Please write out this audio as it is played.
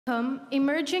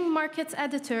Emerging Markets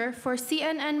Editor for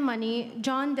CNN Money,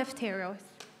 John Defteros.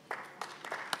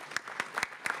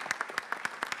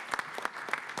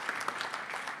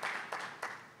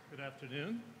 Good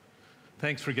afternoon.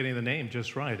 Thanks for getting the name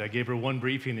just right. I gave her one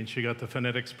briefing and she got the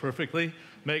phonetics perfectly.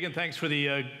 Megan, thanks for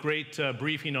the great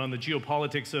briefing on the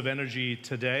geopolitics of energy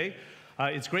today.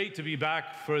 It's great to be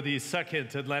back for the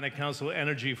second Atlantic Council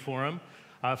Energy Forum.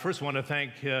 First, I want to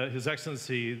thank His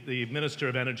Excellency, the Minister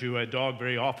of Energy, who I dog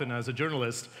very often as a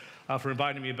journalist, for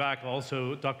inviting me back.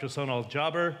 Also, Dr. Sonal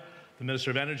Jaber, the Minister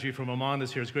of Energy from Oman,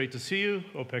 is here. It's great to see you.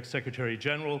 OPEC Secretary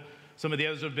General. Some of the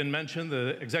others have been mentioned, the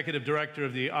Executive Director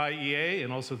of the IEA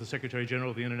and also the Secretary General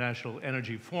of the International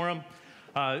Energy Forum.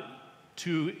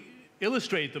 To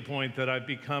illustrate the point that I've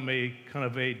become a kind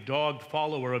of a dogged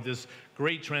follower of this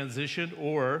great transition,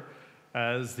 or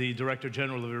as the Director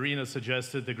General of IRENA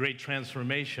suggested, the great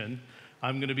transformation,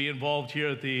 I'm going to be involved here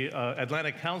at the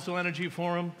Atlantic Council Energy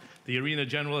Forum, the IRENA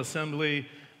General Assembly,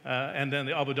 and then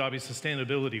the Abu Dhabi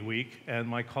Sustainability Week. And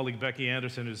my colleague Becky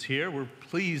Anderson is here. We're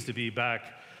pleased to be back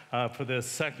for the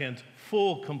second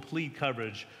full, complete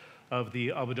coverage of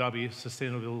the Abu Dhabi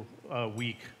Sustainable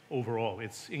Week overall.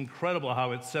 It's incredible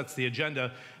how it sets the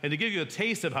agenda. And to give you a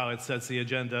taste of how it sets the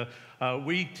agenda,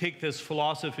 we take this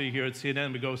philosophy here at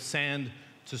CNN, we go sand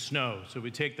to snow. So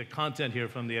we take the content here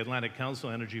from the Atlantic Council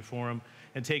Energy Forum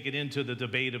and take it into the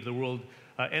debate of the World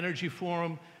Energy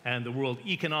Forum and the World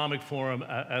Economic Forum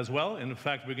as well. And in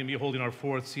fact, we're going to be holding our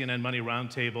fourth CNN Money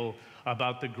Roundtable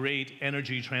about the great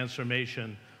energy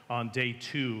transformation on day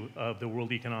 2 of the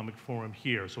World Economic Forum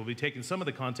here. So we'll be taking some of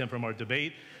the content from our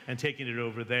debate and taking it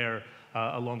over there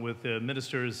along with the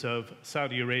ministers of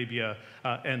Saudi Arabia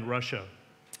and Russia.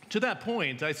 To that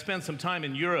point, I spent some time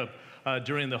in Europe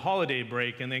during the holiday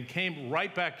break and then came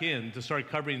right back in to start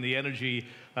covering the energy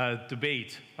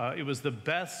debate. It was the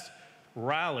best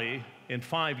rally in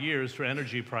 5 years for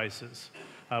energy prices.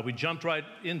 We jumped right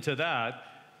into that.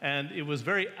 And it was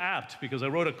very apt because I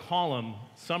wrote a column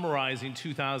summarizing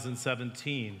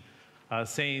 2017,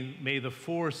 saying, "May the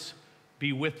force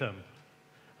be with them."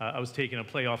 I was taking a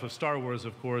play off of Star Wars,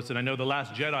 of course, and I know The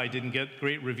Last Jedi didn't get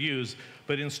great reviews,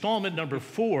 but installment number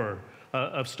 4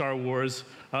 of Star Wars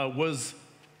was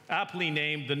aptly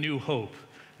named The New Hope.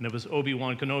 And it was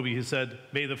Obi-Wan Kenobi who said,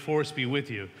 "May the force be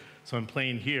with you." So I'm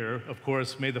playing here, of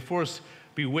course, may the force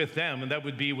be with them, and that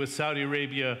would be with Saudi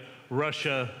Arabia,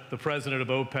 Russia, the president of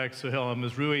OPEC, Sohail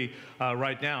al-Mazroui,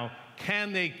 right now.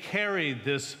 Can they carry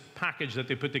this package that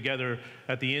they put together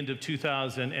at the end of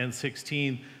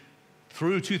 2016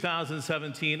 through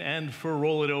 2017 and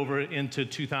roll it over into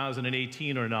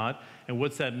 2018 or not? And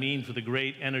what's that mean for the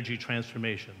great energy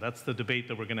transformation? That's the debate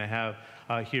that we're going to have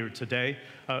here today.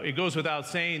 It goes without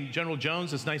saying, General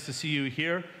Jones, it's nice to see you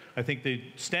here. I think the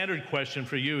standard question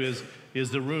for you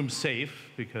is the room safe?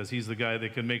 Because he's the guy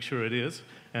that can make sure it is.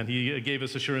 And he gave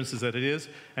us assurances that it is.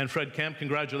 And Fred Kemp,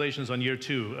 congratulations on year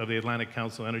 2 of the Atlantic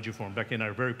Council Energy Forum. Becky and I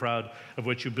are very proud of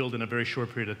what you built in a very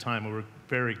short period of time, and we're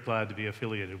very glad to be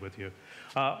affiliated with you.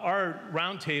 Our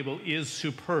roundtable is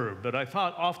superb, but I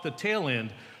thought off the tail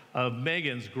end of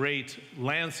Megan's great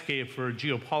landscape for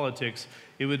geopolitics,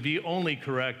 it would be only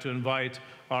correct to invite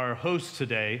our host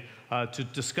today to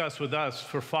discuss with us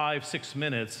for 5-6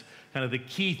 minutes kind of the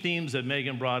key themes that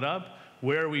Megan brought up,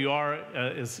 where we are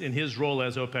in his role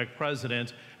as OPEC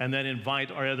president, and then invite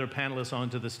our other panelists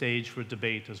onto the stage for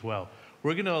debate as well.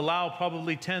 We're going to allow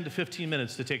probably 10 to 15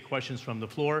 minutes to take questions from the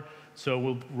floor, so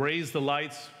we'll raise the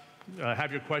lights,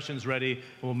 have your questions ready,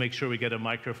 and we'll make sure we get a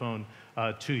microphone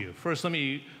to you. First, let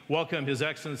me welcome His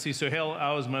Excellency Sohail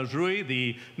al-Mazroui,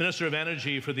 the Minister of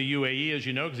Energy for the UAE, as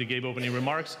you know, because he gave opening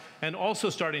remarks, and also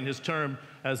starting his term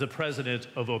as the President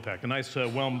of OPEC. A nice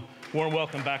warm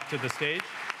welcome back to the stage.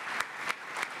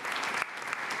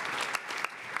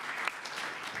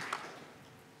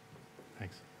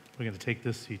 Thanks. We're going to take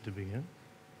this seat to begin.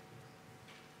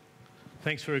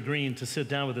 Thanks for agreeing to sit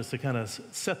down with us to kind of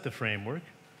set the framework.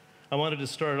 I wanted to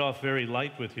start off very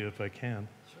light with you, if I can.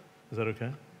 Sure. Is that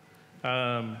okay?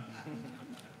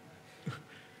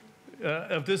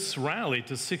 Of this rally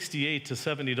to $68 to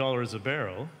 $70 a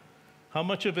barrel, how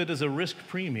much of it is a risk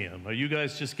premium? Are you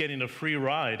guys just getting a free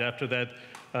ride after that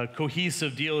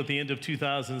cohesive deal at the end of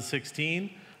 2016?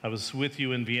 I was with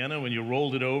you in Vienna when you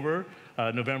rolled it over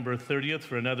November 30th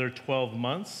for another 12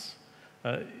 months.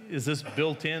 Is this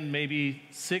built in maybe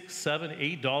 $6,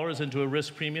 $7, $8 into a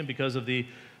risk premium because of the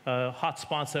hot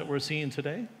spots that we're seeing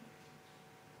today?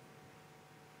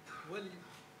 Well,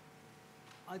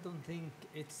 I don't think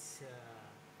it's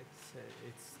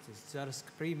the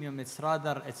risk premium. It's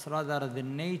rather the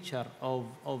nature of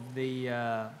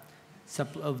the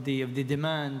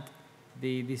demand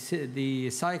the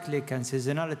cyclic and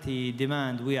seasonality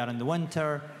demand. We are in the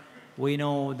winter. We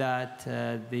know that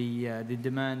the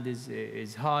demand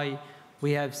is high.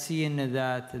 We have seen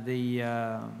that the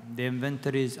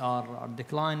inventories are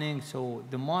declining. So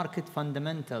the market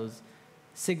fundamentals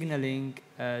signaling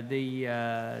or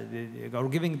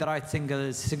giving the right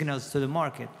signals to the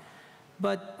market.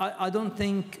 But I don't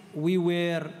think we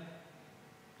were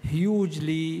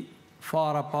hugely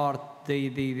far apart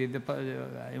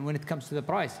when it comes to the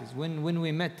prices. When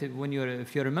we met,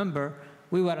 if you remember,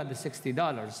 we were at the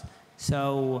 $60.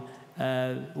 So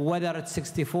whether it's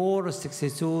 64 or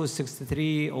 62,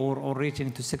 63, or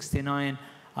reaching to 69,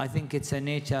 I think it's a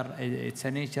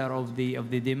nature of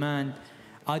the demand.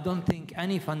 I don't think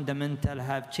any fundamental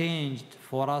have changed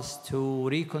for us to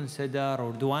reconsider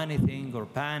or do anything or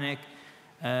panic.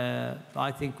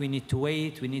 I think we need to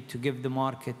wait. We need to give the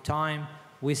market time.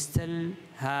 We still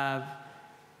have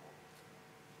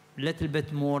a little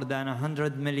bit more than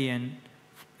 100 million,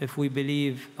 if we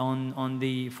believe on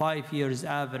the 5 years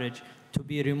average, to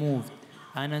be removed.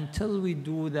 And until we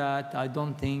do that, I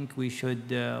don't think we should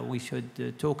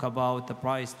talk about the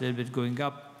price a little bit going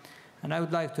up. And I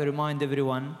would like to remind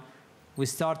everyone, we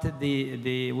started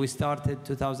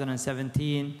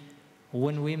 2017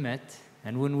 when we met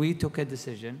and when we took a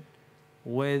decision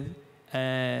with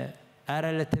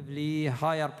relatively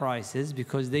higher prices,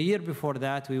 because the year before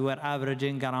that we were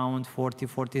averaging around 40,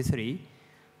 43.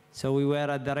 So we were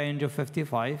at the range of 50,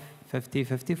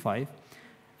 55.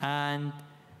 And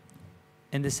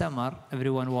in the summer,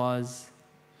 everyone was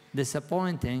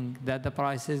disappointing that the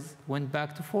prices went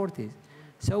back to 40s.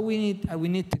 So we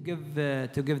need to give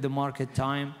the market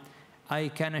time. I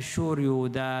can assure you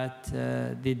that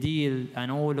the deal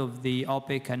and all of the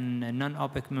OPEC and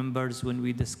non-OPEC members, when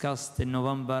we discussed in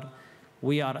November,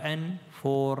 we are in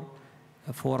for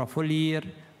a full year.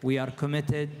 We are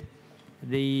committed.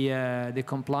 The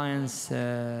compliance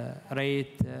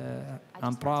rate,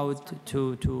 I'm proud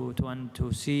to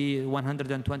see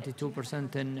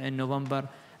 122% in November,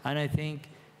 and I think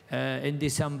in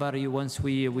December, once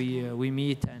we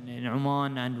meet in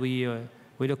Oman and we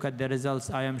look at the results,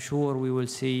 I am sure we will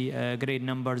see great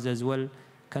numbers as well.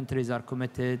 Countries are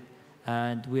committed,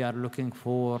 and we are looking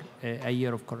for a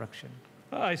year of correction.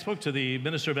 I spoke to the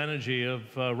Minister of Energy of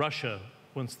Russia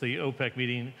once the OPEC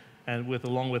meeting and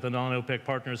along with the non-OPEC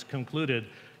partners concluded.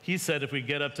 He said if we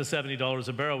get up to $70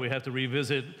 a barrel, we have to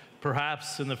revisit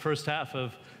perhaps in the first half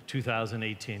of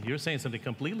 2018. You're saying something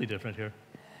completely different here.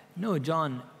 No,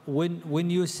 John, when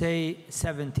you say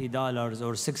 $70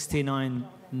 or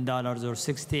 $69 or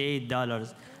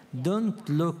 $68, don't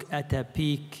look at a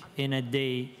peak in a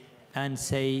day and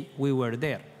say we were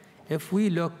there. If we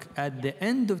look at the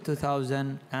end of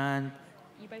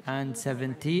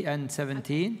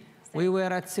 2017, we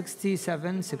were at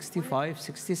 67, 65,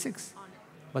 66.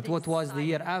 But what was the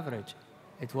year average?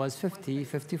 It was 50,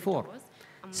 54.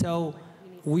 So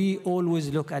we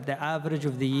always look at the average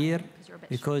of the year,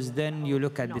 because then you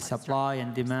look at the supply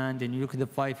and demand and you look at the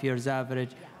 5 years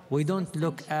average. We don't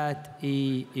look at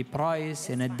a price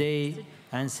in a day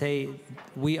and say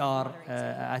we are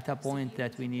at a point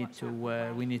that we need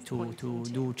to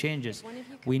do changes.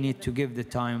 We need to give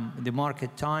the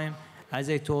market time. As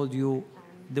I told you,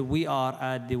 we are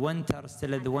at the winter,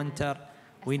 still at the winter.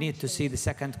 We need to see the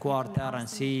second quarter and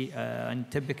see, and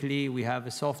typically we have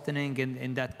a softening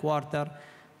in that quarter.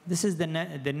 This is the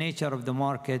nature of the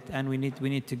market, and we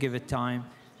need to give it time.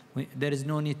 There is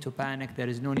no need to panic. There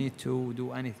is no need to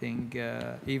do anything.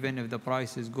 Even if the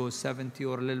prices go 70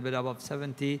 or a little bit above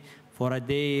 70 for a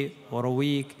day or a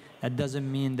week, that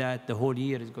doesn't mean that the whole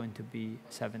year is going to be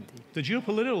 70. The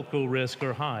geopolitical risks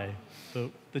are high. The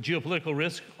geopolitical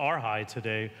risks are high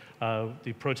today.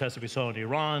 The protests that we saw in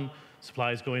Iran,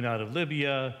 supplies going out of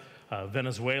Libya,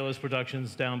 Venezuela's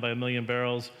production's down by 1 million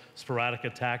barrels, sporadic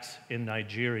attacks in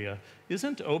Nigeria.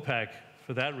 Isn't OPEC,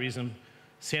 for that reason,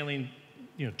 sailing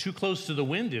too close to the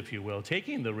wind, if you will,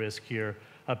 taking the risk here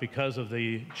because of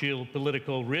the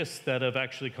geopolitical risks that have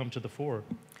actually come to the fore?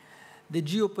 The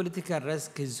geopolitical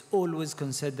risk is always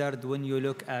considered when you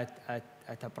look at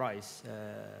a price,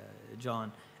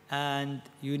 John. And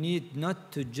you need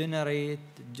not to generalize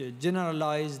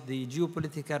the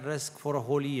geopolitical risk for a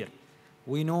whole year.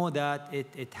 We know that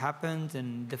it happens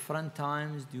in different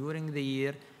times during the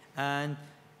year, and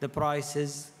the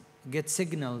prices get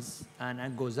signals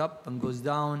and goes up and goes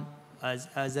down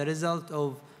as a result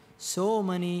of so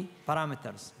many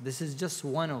parameters. This is just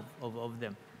one of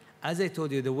them. As I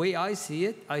told you, the way I see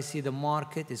it, I see the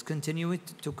market is continuing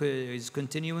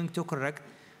to correct.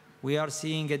 We are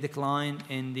seeing a decline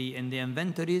in the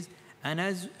inventories, and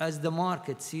as the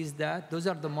market sees that, those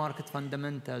are the market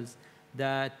fundamentals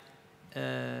that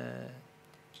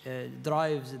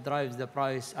drives the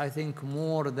price, I think,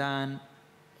 more than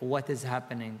what is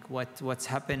happening, what's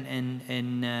happened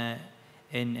in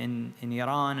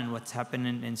Iran and what's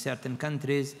happening in certain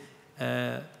countries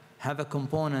have a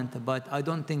component, but I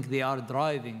don't think they are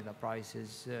driving the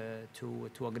prices to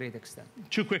a great extent.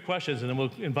 Two quick questions, and then we'll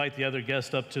invite the other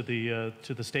guest up to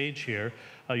the stage here.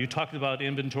 You talked about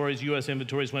inventories. U.S.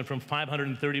 inventories went from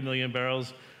 530 million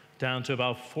barrels down to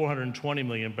about 420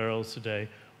 million barrels today.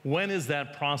 When is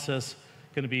that process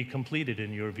going to be completed,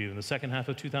 in your view, in the second half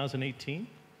of 2018?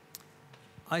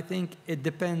 I think it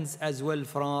depends as well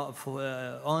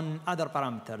on other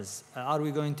parameters. Are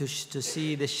we going to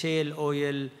see the shale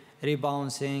oil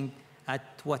rebounding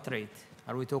at what rate?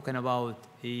 Are we talking about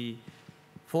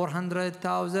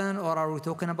 400,000 or are we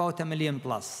talking about 1 million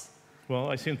plus? Well,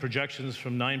 I've seen projections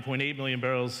from 9.8 million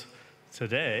barrels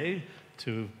today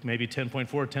to maybe 10.4,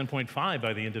 10.5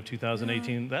 by the end of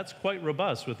 2018. That's quite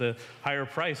robust with the higher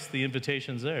price, the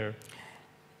invitations there.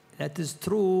 That is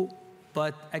true,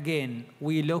 but again,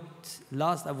 we looked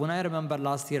when I remember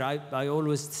last year, I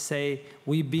always say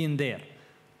we've been there.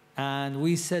 And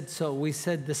we said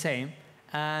the same,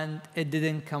 and it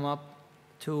didn't come up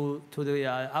to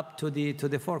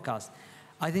the forecast.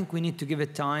 I think we need to give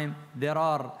it time.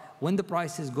 When the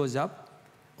prices goes up,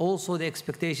 also the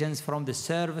expectations from the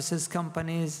services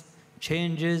companies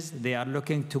changes. They are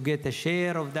looking to get a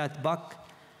share of that buck,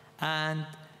 and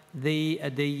the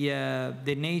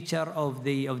nature of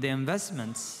the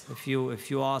investments. If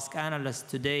you ask analysts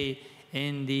today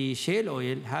in the shale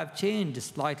oil have changed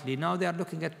slightly. Now they are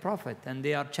looking at profit, and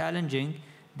they are challenging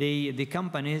the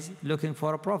companies looking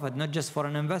for a profit, not just for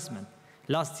an investment.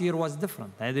 Last year was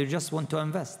different. They just want to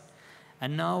invest.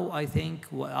 And now I think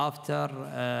after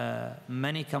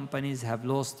many companies have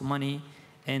lost money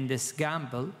in this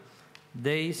gamble,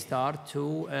 they start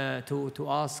to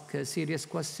ask serious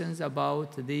questions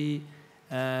about the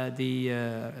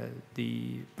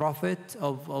profit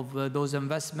of those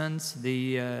investments,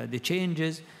 the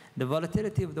changes. The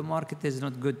volatility of the market is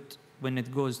not good when it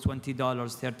goes $20,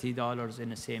 $30 in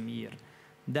the same year.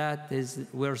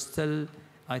 We're still,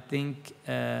 I think,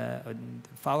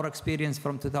 our experience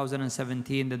from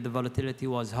 2017, that the volatility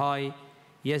was high.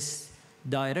 Yes,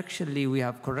 directionally we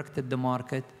have corrected the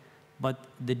market, but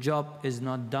the job is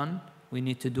not done. We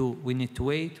need to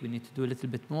wait. We need to do a little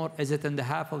bit more. Is it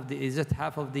half of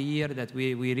the year that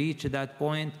we reach that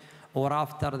point, or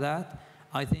after that?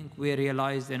 I think we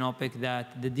realized in OPEC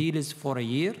that the deal is for a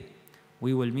year.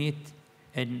 We will meet,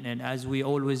 and as we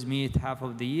always meet, half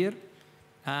of the year,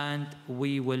 and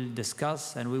we will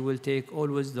discuss, and we will take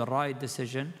always the right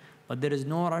decision. But there is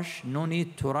no rush, no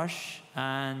need to rush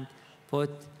and put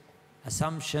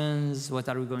assumptions. What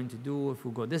are we going to do if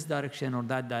we go this direction or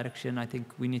that direction? I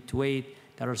think we need to wait.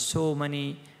 There are so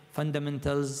many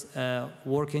fundamentals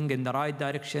working in the right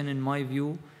direction, in my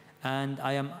view, and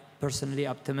I am personally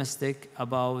optimistic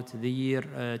about the year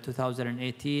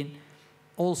 2018.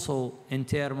 Also, in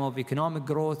terms of economic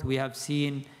growth, we have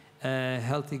seen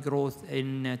healthy growth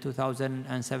in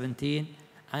 2017,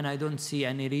 and I don't see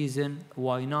any reason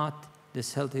why not.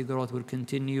 This healthy growth will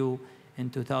continue in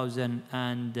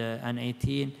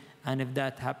 2018, and if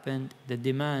that happened, the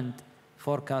demand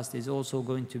forecast is also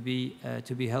going to be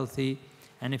healthy.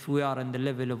 And if we are in the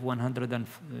level of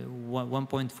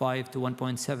 1.5 to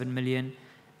 1.7 million,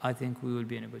 I think we will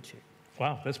be in a good shape.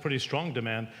 Wow, that's pretty strong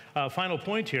demand. Final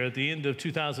point here, at the end of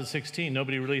 2016,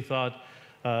 nobody really thought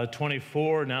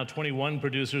 24, now 21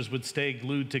 producers would stay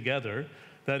glued together.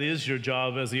 That is your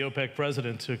job as the OPEC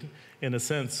president to, in a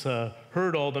sense,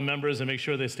 herd all the members and make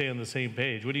sure they stay on the same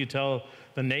page. What do you tell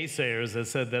the naysayers that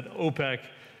said that OPEC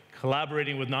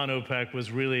collaborating with non-OPEC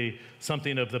was really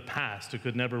something of the past? It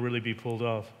could never really be pulled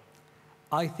off.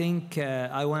 I think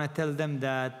I want to tell them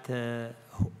that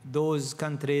those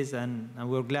countries, and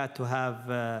we're glad to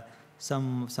have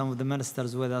some of the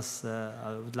ministers with us.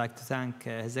 I would like to thank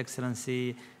His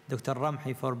Excellency Dr.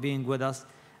 Ramhi for being with us.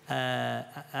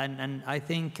 And I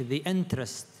think the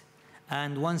interest,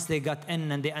 and once they got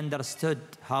in and they understood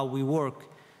how we work,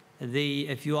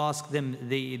 if you ask them,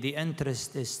 the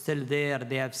interest is still there.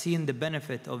 They have seen the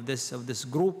benefit of this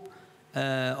group,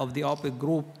 of the OPEC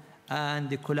group, and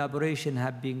the collaboration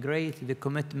have been great. The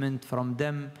commitment from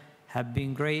them have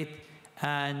been great,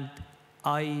 and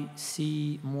I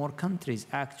see more countries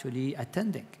actually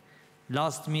attending.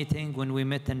 Last meeting when we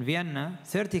met in Vienna,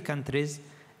 30 countries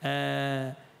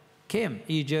came.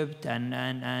 Egypt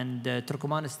and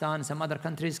Turkmenistan, some other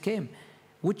countries came,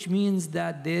 which means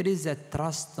that there is a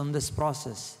trust on this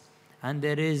process, and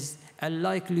there is a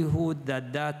likelihood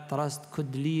that that trust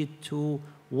could lead to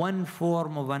one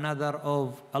form of another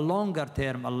of a longer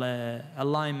term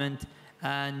alignment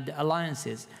and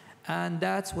alliances. And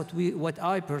that's what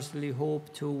I personally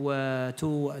hope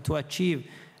to achieve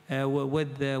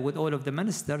with all of the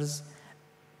ministers.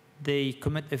 They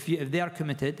commit, if they are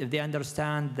committed, if they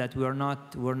understand that we're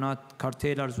not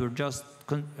cartellers, we're just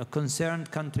concerned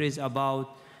countries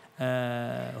about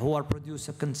who are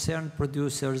concerned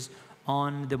producers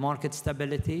on the market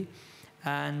stability,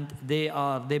 and they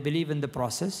believe in the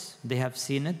process. They have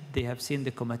seen it. They have seen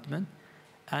the commitment,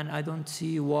 and I don't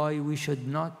see why we should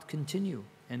not continue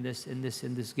in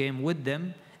this game with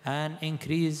them and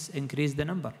increase the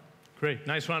number. Great.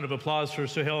 Nice round of applause for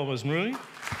Suhail Al-Mazrouei.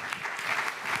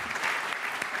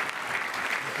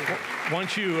 Why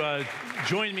don't you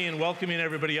join me in welcoming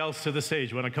everybody else to the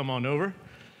stage? Want to come on over?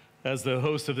 As the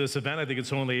host of this event, I think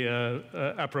it's only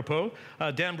apropos.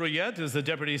 Dan Brouillette is the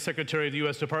Deputy Secretary of the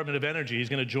U.S. Department of Energy. He's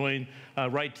going to join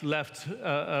left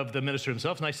of the Minister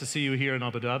himself. Nice to see you here in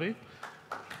Abu Dhabi.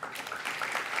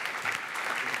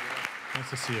 Nice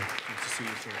to see you. Nice to see you,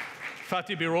 sir.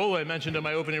 Fatih Birol, I mentioned in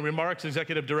my opening remarks,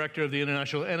 Executive Director of the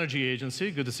International Energy Agency.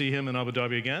 Good to see him in Abu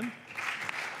Dhabi again.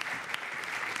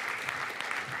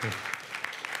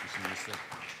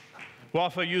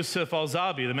 Wafa Youssef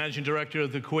Al-Zabi, the Managing Director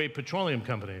of the Kuwait Petroleum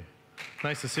Company.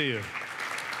 Nice to see you.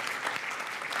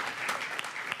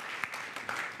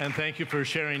 And thank you for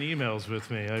sharing emails with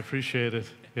me. I appreciate it.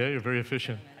 Yeah, you're very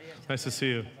efficient. Nice to see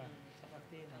you.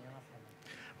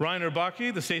 Rainer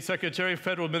Baki, the State Secretary,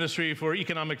 Federal Ministry for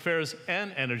Economic Affairs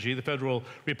and Energy, the Federal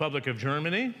Republic of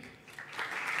Germany.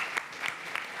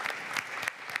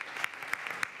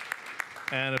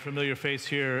 And a familiar face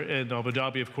here in Abu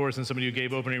Dhabi, of course, and somebody who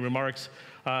gave opening remarks,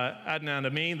 Adnan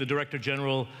Amin, the Director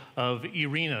General of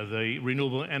IRENA, the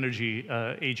Renewable Energy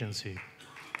Agency.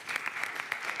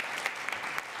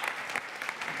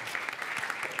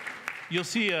 You'll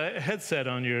see a headset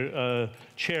on your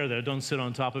chair there. Don't sit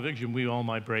on top of it, because we all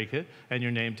might break it. And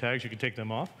your name tags, you can take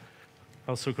them off.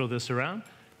 I'll circle this around.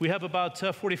 We have about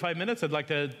 45 minutes. I'd like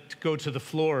to go to the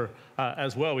floor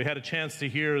as well. We had a chance to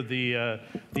hear the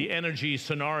energy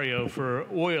scenario for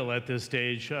oil at this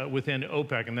stage within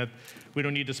OPEC, and that we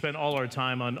don't need to spend all our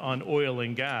time on oil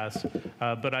and gas.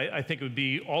 But I think it would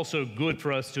be also good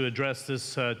for us to address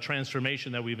this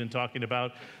transformation that we've been talking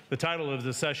about. The title of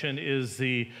the session is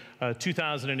the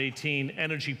 2018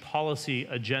 Energy Policy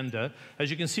Agenda.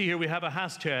 As you can see here, we have a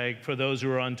hashtag for those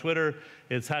who are on Twitter.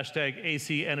 It's hashtag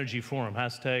AC Energy Forum,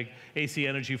 hashtag AC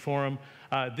Energy Forum.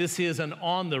 This is an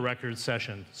on-the-record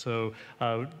session, so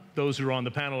those who are on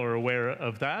the panel are aware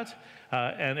of that,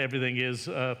 and everything is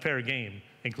fair game,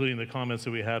 including the comments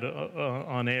that we had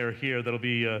on air here that'll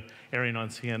be airing on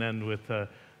CNN with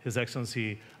His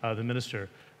Excellency, the Minister.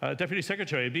 Deputy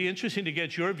Secretary, it'd be interesting to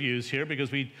get your views here,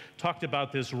 because we talked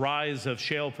about this rise of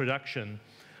shale production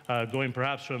going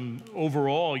perhaps from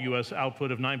overall U.S.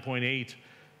 output of 9.8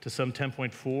 to some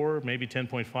 10.4, maybe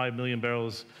 10.5 million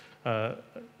barrels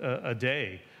a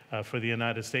day for the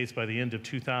United States by the end of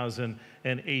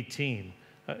 2018.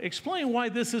 Explain why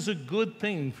this is a good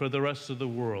thing for the rest of the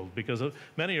world, because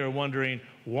many are wondering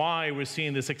why we're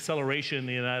seeing this acceleration in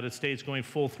the United States going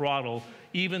full throttle,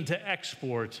 even to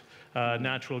export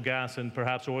natural gas and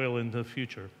perhaps oil in the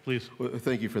future. Please. Well,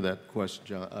 thank you for that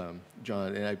question,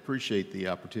 John, and I appreciate the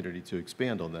opportunity to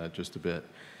expand on that just a bit.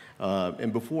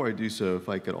 And before I do so, if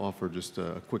I could offer just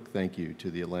a quick thank you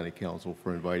to the Atlantic Council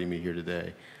for inviting me here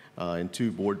today, and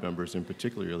two board members in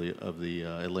particularly of the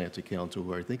Atlantic Council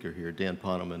who I think are here, Dan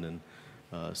Poneman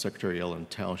and Secretary Ellen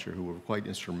Tauscher, who were quite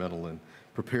instrumental in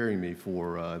preparing me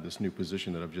for this new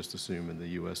position that I've just assumed in the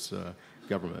U.S.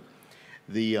 government.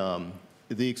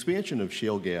 The expansion of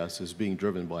shale gas is being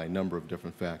driven by a number of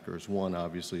different factors. One,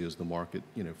 obviously, is the market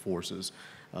forces.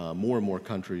 More and more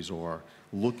countries are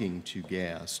looking to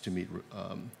gas to meet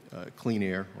clean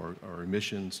air or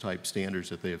emissions type standards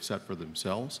that they have set for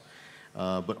themselves.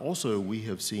 But also, we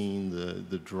have seen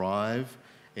the drive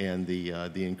and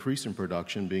the increase in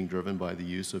production being driven by the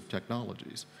use of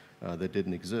technologies that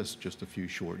didn't exist just a few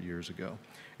short years ago.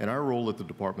 And our role at the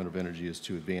Department of Energy is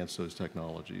to advance those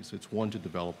technologies. It's one, to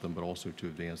develop them, but also to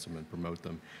advance them and promote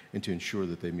them, and to ensure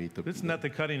that they meet the... Isn't that the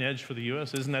cutting edge for the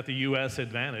U.S.? Isn't that the U.S.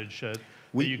 advantage?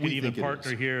 You can even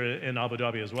partner here in Abu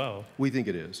Dhabi as well. We think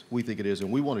it is. We think it is,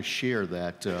 and we want to share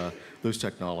that those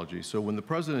technologies. So when the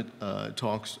President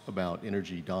talks about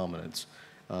energy dominance,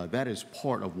 that is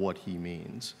part of what he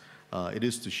means. It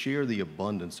is to share the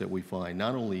abundance that we find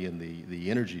not only in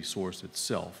the energy source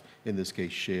itself, in this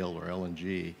case shale or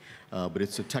LNG, but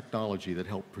it's a technology that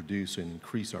helps produce and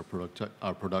increase our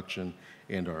production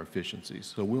and our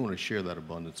efficiencies. So we want to share that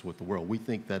abundance with the world. We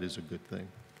think that is a good thing.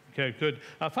 Okay, good.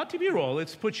 Fatih Birol,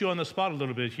 let's put you on the spot a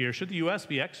little bit here. Should the U.S.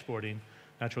 be exporting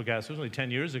natural gas? It was only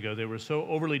 10 years ago. They were so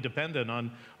overly dependent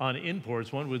on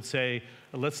imports. One would say,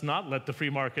 let's not let the free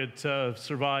market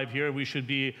survive here. We should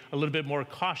be a little bit more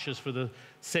cautious for the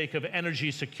sake of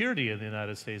energy security in the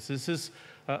United States. Is this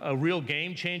a real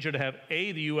game changer to have,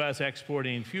 A, the U.S.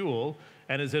 exporting fuel,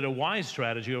 and is it a wise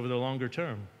strategy over the longer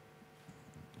term?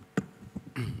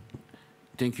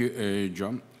 Thank you,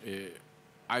 John.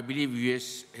 I believe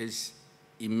U.S. has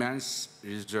immense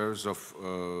reserves of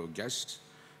gas,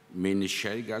 mainly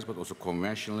shale gas, but also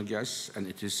conventional gas, and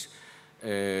it is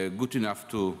good enough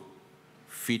to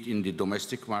feed in the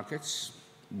domestic markets,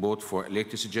 both for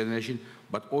electricity generation,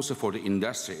 but also for the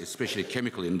industry, especially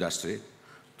chemical industry,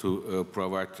 to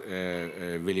provide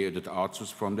value-added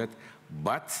outputs from that.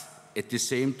 But at the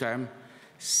same time,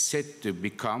 set to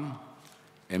become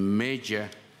a major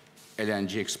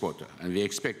LNG exporter. And we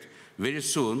expect very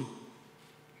soon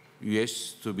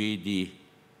U.S. to be the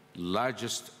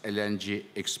largest LNG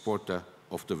exporter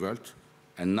of the world.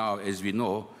 And now, as we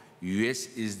know, U.S.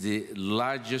 is the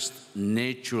largest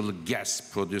natural gas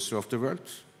producer of the world.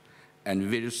 And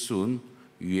very soon,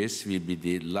 U.S. will be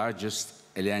the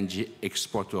largest LNG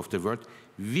exporter of the world,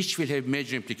 which will have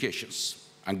major implications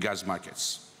on gas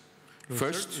markets. Well,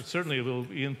 First, it certainly will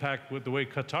impact with the way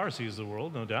Qatar sees the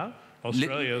world, no doubt.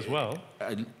 Australia as well.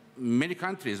 Many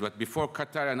countries, but before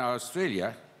Qatar and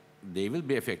Australia, they will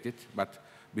be affected. But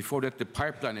before that, the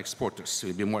pipeline exporters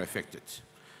will be more affected.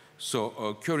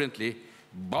 So currently,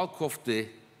 bulk of the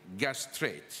gas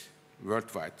trade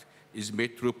worldwide is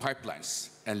made through pipelines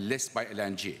and less by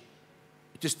LNG.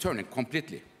 It is turning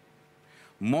completely.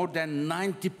 More than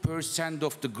 90%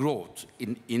 of the growth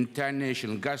in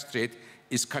international gas trade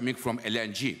is coming from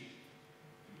LNG.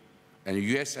 And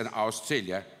US and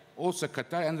Australia, also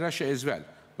Qatar and Russia as well,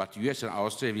 but US and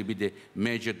Australia will be the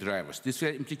major drivers. These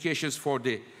have implications for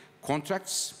the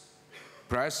contracts,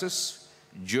 prices,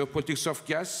 geopolitics of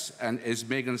gas, and as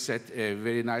Megan said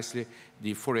very nicely,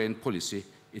 the foreign policy,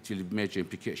 it will have major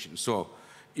implications. So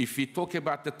if we talk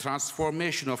about the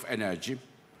transformation of energy,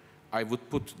 I would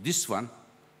put this one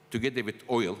together with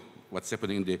oil, what's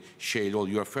happening in the shale oil.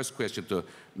 Your first question to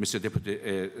Mr.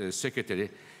 Deputy Secretary,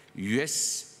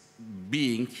 US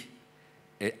being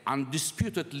an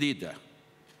undisputed leader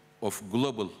of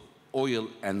global oil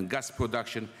and gas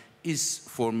production is,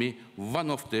 for me,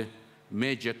 one of the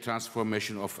major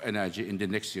transformation of energy in the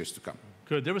next years to come.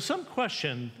 Good. There was some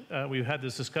question, we've had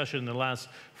this discussion in the last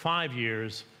 5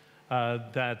 years,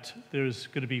 that there's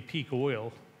going to be peak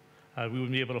oil. We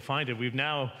wouldn't be able to find it. We've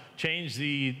now changed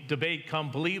the debate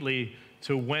completely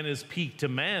to when is peak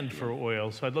demand for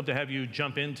oil. So I'd love to have you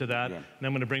jump into that. And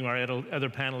I'm going to bring our other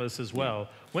panelists as well.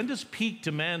 When does peak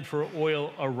demand for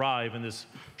oil arrive in this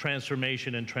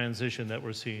transformation and transition that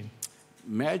we're seeing?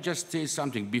 May I just say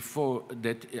something before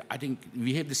that? I think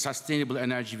we have the Sustainable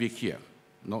Energy Week here,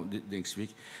 no, next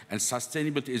week. And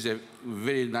sustainability is a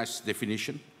very nice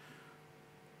definition.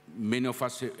 Many of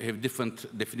us have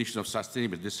different definitions of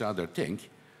sustainability, this other thing.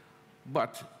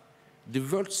 But the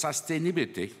word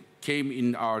sustainability came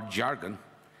in our jargon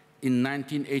in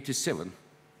 1987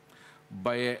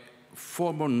 by a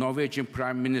former Norwegian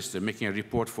Prime Minister making a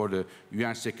report for the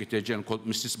UN Secretary General called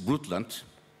Mrs. Brundtland,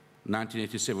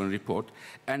 1987 report.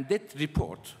 And that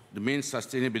report, the main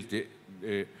sustainability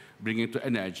bringing to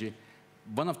energy,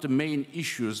 one of the main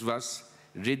issues was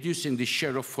reducing the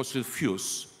share of fossil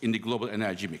fuels in the global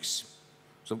energy mix.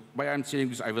 So why I'm saying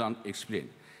this, I will explain.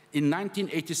 In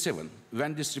 1987,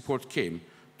 when this report came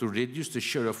to reduce the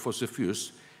share of fossil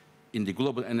fuels in the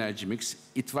global energy mix,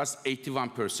 it was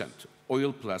 81%.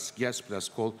 Oil plus gas plus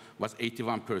coal was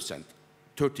 81%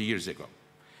 30 years ago.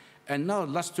 And now,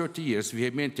 last 30 years, we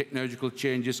have made technological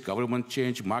changes, government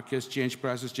change, markets change,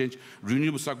 prices change.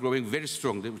 Renewables are growing very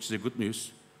strongly, which is a good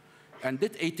news. And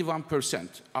that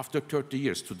 81%, after 30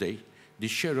 years today, the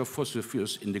share of fossil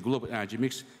fuels in the global energy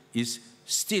mix is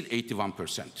still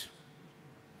 81%.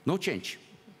 No change.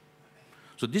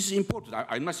 So this is important.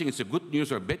 I'm not saying it's a good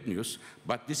news or bad news,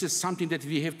 but this is something that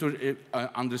we have to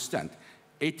understand.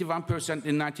 81%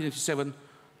 in 1987,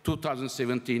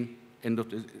 2017, end of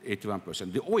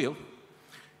 81%. The oil,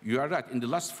 you are right, in the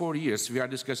last 4 years, we are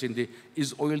discussing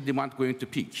is oil demand going to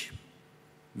peak?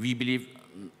 We believe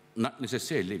not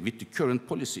necessarily with the current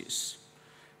policies.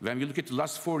 When we look at the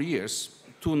last 4 years,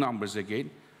 two numbers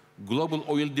again, global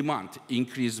oil demand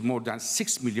increased more than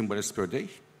 6 million barrels per day.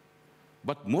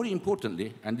 But more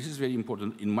importantly, and this is very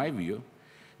important in my view,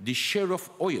 the share of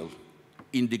oil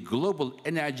in the global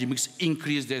energy mix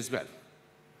increased as well.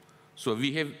 So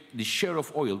we have the share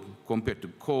of oil compared to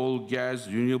coal, gas,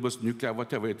 renewables, nuclear,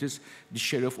 whatever it is, the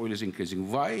share of oil is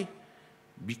increasing. Why?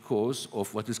 because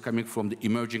of what is coming from the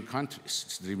emerging countries.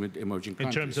 It's the emerging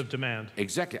countries. In terms of demand.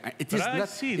 Exactly. But I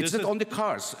see, It's not on the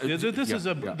cars.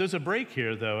 There's a break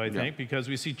here, though, I think, because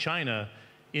we see China,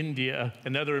 India,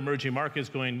 and other emerging markets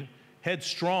going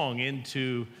headstrong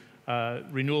into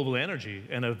renewable energy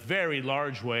in a very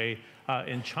large way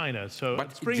in China. So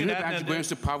but it's bringing that that going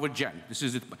to power gen. This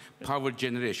is the power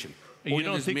generation. You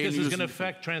don't think this is going to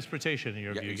affect transportation in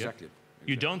your view? Exactly.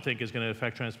 You don't think it's going to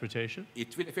affect transportation?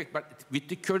 It will affect, but with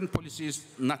the current policies,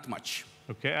 not much.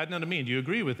 Okay, Adnan Amin, do you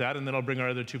agree with that? And then I'll bring our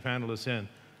other two panelists in.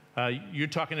 You're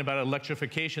talking about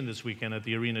electrification this weekend at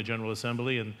the Arena General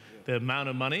Assembly, and the amount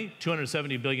of money,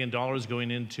 $270 billion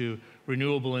going into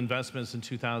renewable investments in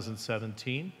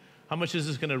 2017. How much is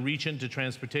this going to reach into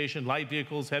transportation, light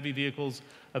vehicles, heavy vehicles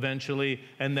eventually,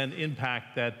 and then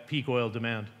impact that peak oil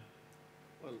demand?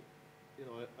 Well, you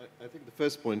know, I think the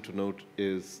first point to note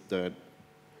is that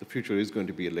the future is going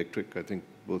to be electric. I think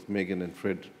both Megan and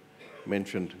Fred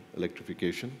mentioned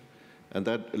electrification, and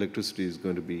that electricity is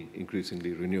going to be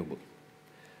increasingly renewable.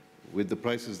 With the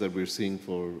prices that we're seeing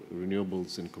for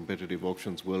renewables in competitive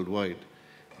auctions worldwide,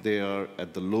 they are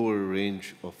at the lower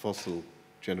range of fossil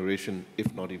generation,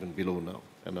 if not even below now.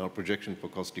 And our projection for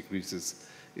cost decreases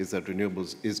is that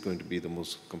renewables is going to be the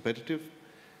most competitive.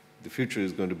 The future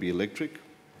is going to be electric,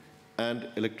 and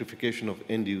electrification of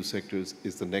end-use sectors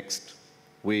is the next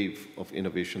wave of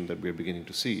innovation that we're beginning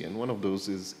to see. And one of those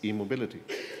is e-mobility.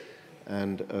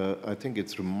 And I think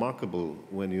it's remarkable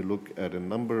when you look at a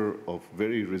number of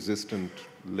very resistant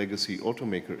legacy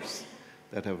automakers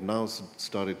that have now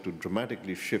started to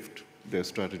dramatically shift their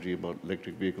strategy about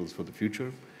electric vehicles for the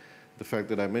future. The fact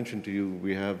that I mentioned to you,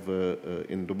 we have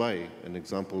in Dubai an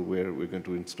example where we're going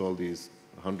to install these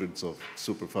hundreds of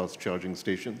super fast charging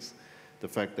stations. The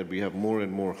fact that we have more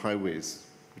and more highways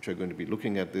which are going to be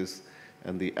looking at this,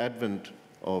 and the advent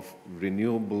of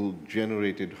renewable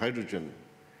generated hydrogen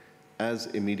as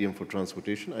a medium for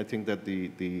transportation, I think that the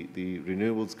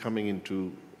renewables coming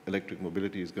into electric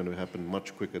mobility is going to happen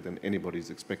much quicker than anybody's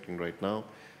expecting right now.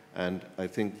 And I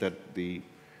think that the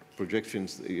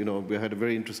projections, you know, we had a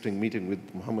very interesting meeting with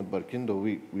Mohammed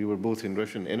Barkindo. We were both in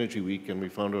Russian Energy Week, and we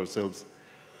found ourselves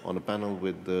on a panel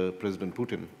with President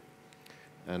Putin.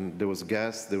 And there was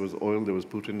gas, there was oil, there was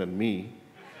Putin and me.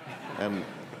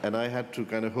 And I had to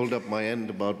kind of hold up my end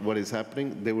about what is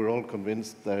happening. They were all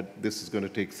convinced that this is going to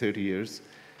take 30 years.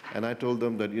 And I told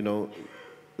them that, you know,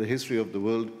 the history of the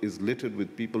world is littered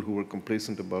with people who were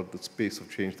complacent about the pace of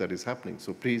change that is happening.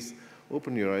 So please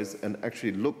open your eyes and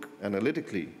actually look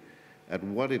analytically at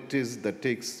what it is that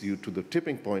takes you to the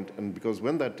tipping point. And because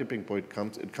when that tipping point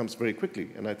comes, it comes very quickly.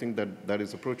 And I think that that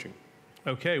is approaching.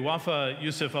 Okay, Wafa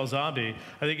Youssef Al-Zabi,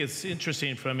 I think it's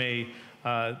interesting from a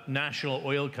national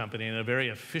oil company, and a very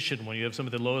efficient one. You have some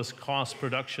of the lowest cost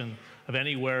production of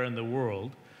anywhere in the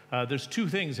world. There's two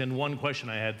things in one question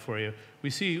I had for you.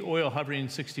 We see oil hovering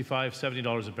 $65,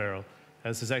 $70 a barrel.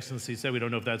 As His Excellency said, we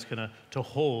don't know if that's going to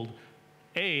hold.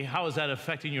 A, how is that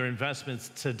affecting your investments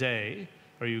today?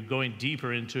 Are you going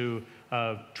deeper into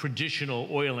traditional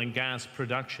oil and gas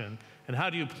production? And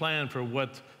how do you plan for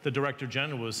what the Director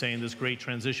General was saying, this great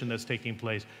transition that's taking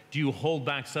place? Do you hold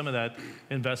back some of that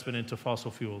investment into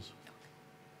fossil fuels?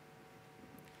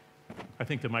 I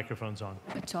think the microphone's on.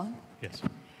 It's on? Yes.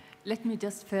 Let me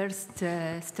just first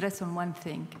stress on one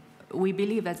thing. We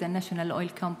believe as a national oil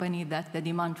company that the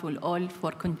demand for oil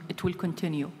it will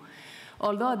continue.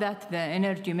 Although that the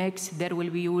energy mix,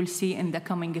 you will see in the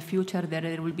coming future,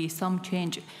 there will be some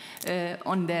change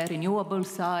on the renewable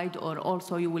side, or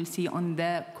also you will see on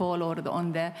the coal or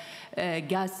on the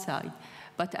gas side.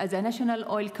 But as a national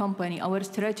oil company, our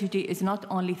strategy is not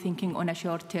only thinking on a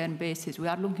short-term basis. We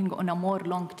are looking on a more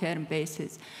long-term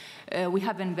basis. We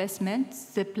have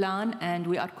investments plan, and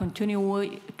we are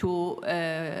continuing to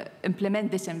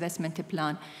implement this investment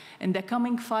plan. In the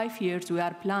coming 5 years, we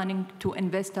are planning to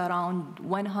invest around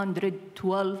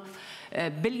 $112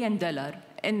 billion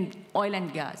in oil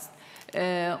and gas,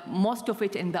 most of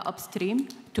it in the upstream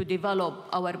to develop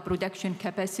our production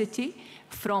capacity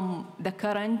from the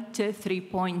current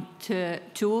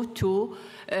 3.2 to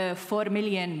 4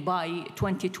 million by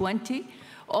 2020.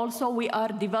 Also, we are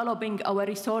developing our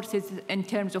resources in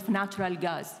terms of natural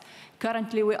gas.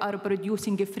 Currently, we are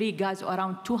producing free gas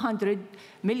around 200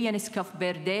 million scf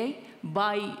per day.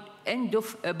 By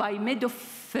mid of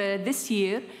this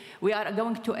year, we are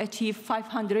going to achieve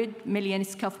 500 million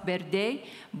scf per day.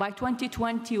 By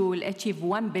 2020, we will achieve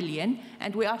 1 billion,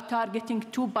 and we are targeting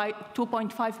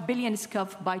 2.5 billion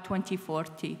scf by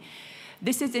 2040.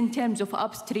 This is in terms of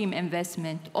upstream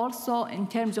investment. Also, in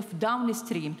terms of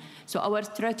downstream, so our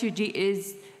strategy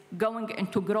is going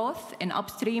into growth in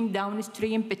upstream,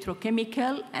 downstream,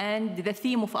 petrochemical, and the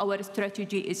theme of our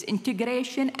strategy is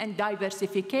integration and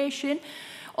diversification,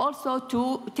 also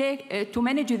to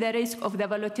manage the risk of the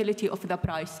volatility of the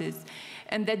prices.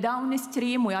 In the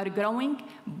downstream, we are growing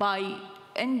by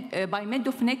mid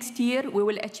of next year, we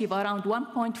will achieve around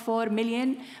 1.4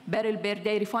 million barrel per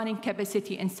day refining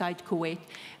capacity inside Kuwait.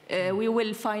 We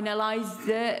will finalize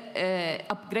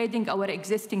upgrading our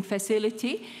existing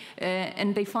facility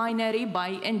and refinery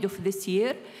by end of this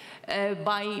year.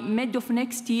 By mid of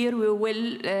next year, we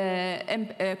will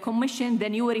commission the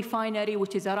new refinery,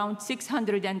 which is around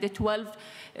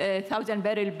 612,000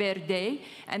 barrels per day.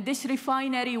 And this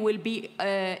refinery will be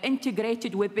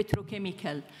integrated with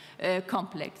petrochemical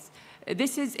complex.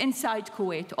 This is inside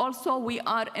Kuwait. Also, we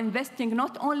are investing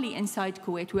not only inside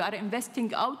Kuwait, we are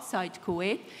investing outside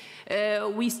Kuwait.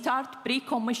 We start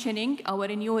pre-commissioning our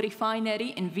new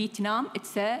refinery in Vietnam.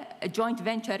 It's a joint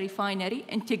venture refinery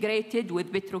integrated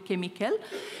with petrochemical,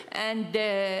 and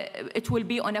it will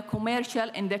be on a commercial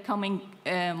in the coming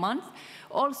month.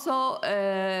 Also,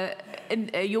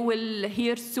 you will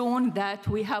hear soon that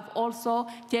we have also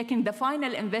taken the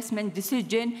final investment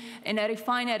decision in a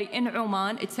refinery in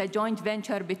Oman. It's a joint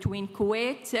venture between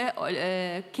Kuwait,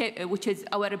 which is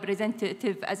our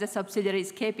representative as a subsidiary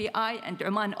is KPI, and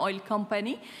Oman Oil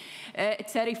Company.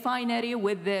 It's a refinery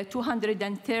with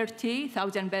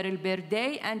 230,000 barrels per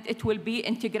day, and it will be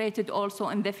integrated also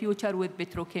in the future with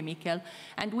petrochemical.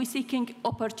 And we're seeking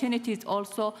opportunities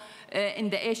also in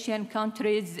the Asian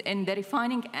countries in the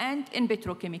refining and in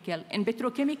petrochemical. In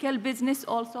petrochemical business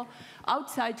also,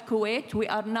 outside Kuwait, we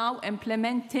are now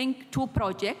implementing 2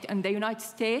 projects in the United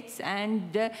States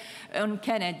and in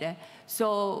Canada.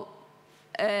 So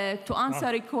to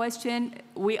answer your question,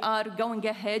 we are going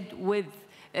ahead with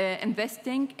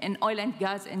investing in oil and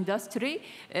gas industry,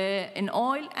 in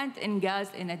oil and in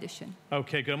gas in addition.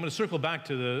 Okay, good. I'm going to circle back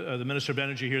to the Minister of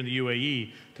Energy here in the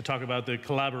UAE to talk about the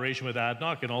collaboration with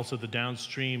ADNOC and also the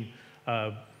downstream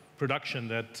production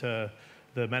that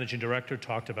the Managing Director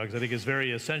talked about, because I think it's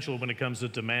very essential when it comes to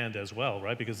demand as well,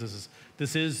 right? Because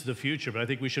this is the future. But I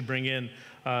think we should bring in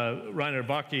Rainer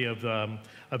Backe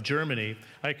of Germany.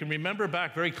 I can remember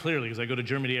back very clearly, because I go to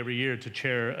Germany every year to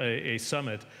chair a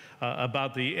summit,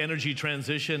 about the energy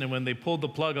transition, and when they pulled the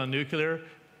plug on nuclear,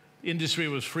 industry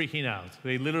was freaking out.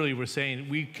 They literally were saying,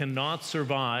 we cannot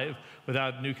survive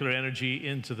without nuclear energy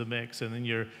into the mix. And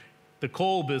then the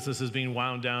coal business is being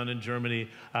wound down in Germany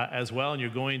as well, and you're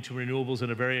going to renewables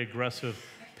at a very aggressive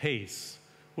pace.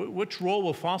 Which role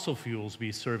will fossil fuels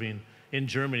be serving in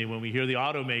Germany when we hear the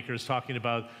automakers talking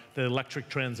about the electric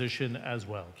transition as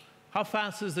well? How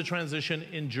fast is the transition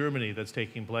in Germany that's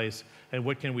taking place, and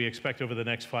what can we expect over the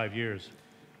next 5 years?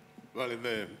 Well, in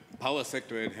the power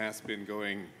sector, it has been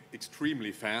going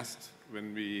extremely fast.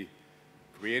 When we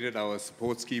created our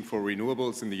support scheme for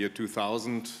renewables in the year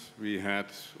 2000, we had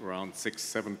around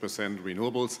 6–7%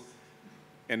 renewables.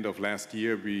 End of last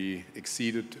year, we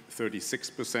exceeded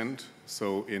 36%,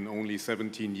 so in only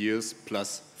 17 years,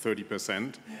 plus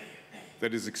 30%.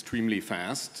 That is extremely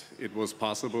fast. It was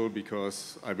possible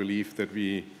because I believe that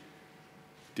we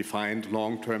defined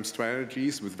long-term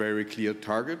strategies with very clear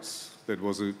targets. That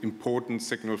was an important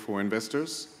signal for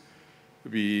investors.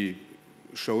 We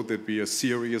showed that we are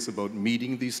serious about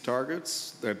meeting these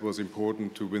targets. That was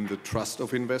important to win the trust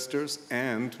of investors.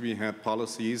 And we had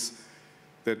policies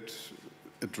that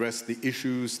addressed the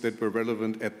issues that were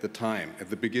relevant at the time. At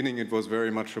the beginning, it was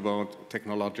very much about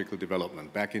technological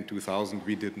development. Back in 2000,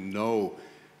 we didn't know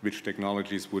which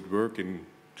technologies would work in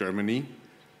Germany.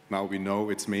 Now we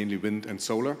know it's mainly wind and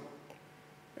solar.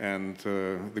 And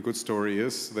the good story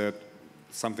is that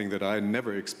something that I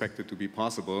never expected to be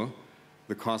possible,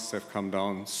 the costs have come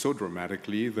down so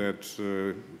dramatically that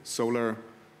solar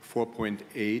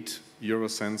 4.8 euro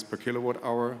cents per kilowatt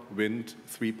hour, wind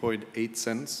 3.8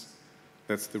 cents.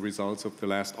 That's the results of the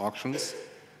last auctions.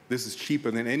 This is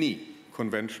cheaper than any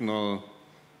conventional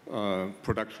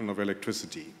production of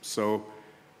electricity. So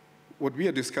what we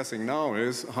are discussing now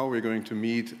is how we're going to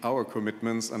meet our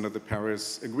commitments under the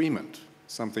Paris Agreement,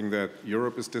 something that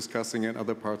Europe is discussing and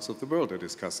other parts of the world are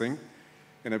discussing.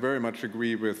 And I very much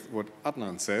agree with what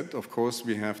Adnan said. Of course,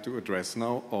 we have to address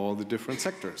now all the different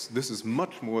sectors. This is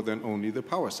much more than only the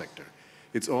power sector.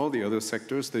 It's all the other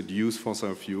sectors that use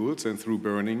fossil fuels and through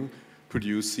burning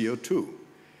produce CO2.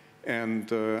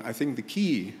 And I think the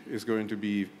key is going to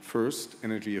be, first,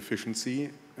 energy efficiency,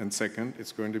 and second,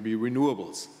 it's going to be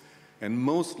renewables. And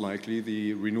most likely,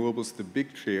 the renewables, the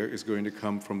big share, is going to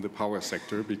come from the power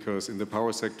sector, because in the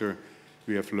power sector,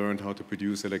 we have learned how to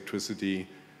produce electricity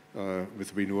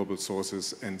with renewable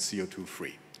sources and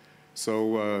CO2-free.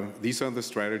 So these are the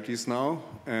strategies now,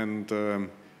 and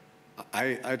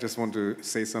I just want to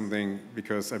say something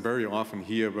because I very often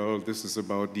hear, well, this is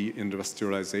about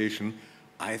deindustrialization.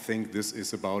 I think this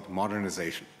is about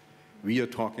modernization. We are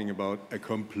talking about a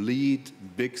complete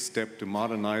big step to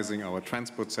modernizing our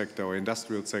transport sector, our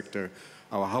industrial sector,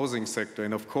 our housing sector,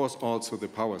 and of course also the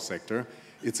power sector.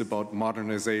 It's about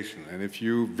modernization. And if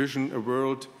you vision a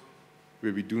world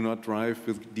where we do not drive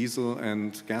with diesel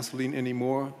and gasoline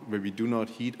anymore, where we do not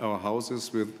heat our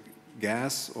houses with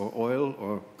gas or oil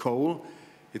or coal,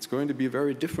 it's going to be a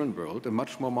very different world, a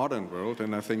much more modern world,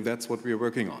 and I think that's what we are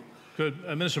working on. Good.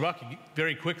 Minister Bach,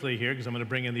 very quickly here, because I'm going to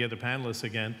bring in the other panelists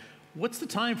again. What's the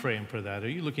time frame for that? Are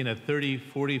you looking at 30,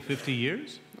 40, 50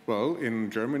 years? Well,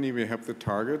 in Germany, we have the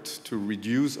target to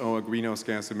reduce our greenhouse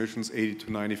gas emissions 80 to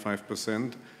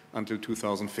 95% until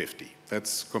 2050.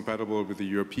 That's compatible with the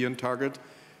European target.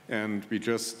 And we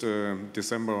just,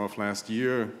 December of last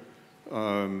year,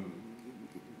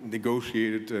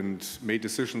 negotiated and made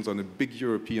decisions on a big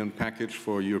European package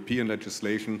for European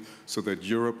legislation so that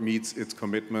Europe meets its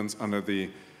commitments under the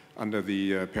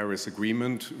Paris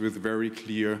Agreement with very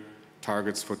clear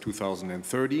targets for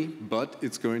 2030, but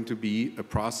it's going to be a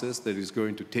process that is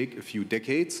going to take a few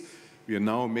decades. We are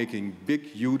now making big,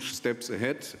 huge steps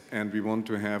ahead, and we want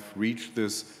to have reached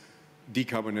this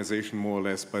decarbonization more or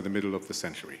less by the middle of the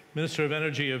century. Minister of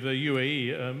Energy of the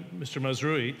UAE, Mr.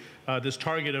 Mazrui, this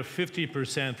target of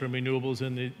 50% from renewables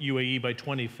in the UAE by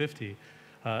 2050,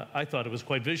 I thought it was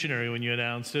quite visionary when you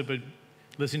announced it, but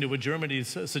listening to what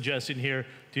Germany's suggesting here,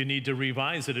 do you need to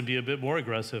revise it and be a bit more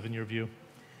aggressive in your view?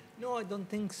 No, I don't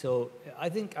think so. I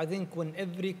think when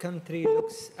every country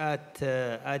looks at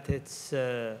its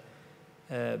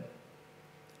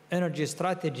energy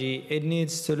strategy, it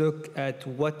needs to look at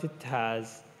what it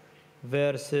has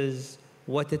versus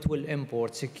what it will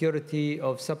import, security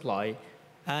of supply,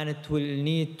 and it will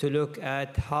need to look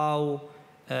at how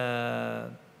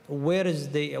what is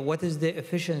the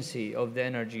efficiency of the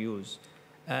energy use,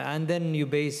 and then you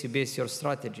base your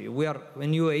strategy. We are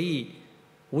in UAE.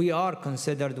 We are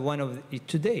considered one of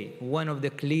the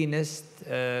cleanest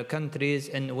countries,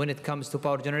 and when it comes to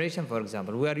power generation, for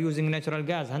example, we are using natural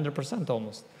gas 100%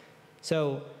 almost.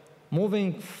 So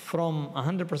moving from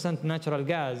 100% natural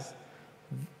gas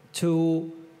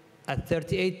to a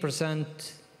 38%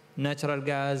 natural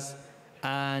gas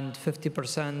and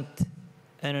 50%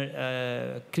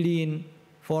 clean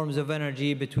forms of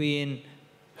energy between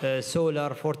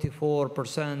solar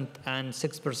 44% and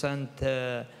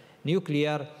 6%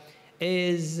 nuclear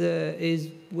is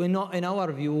in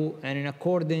our view and in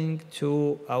according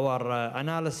to our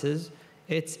analysis,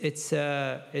 it's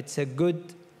a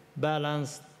good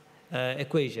balanced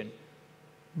equation.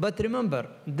 But remember,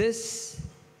 those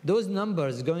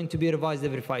numbers are going to be revised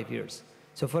every 5 years.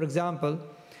 So for example,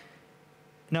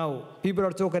 now people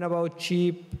are talking about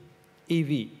cheap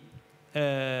EV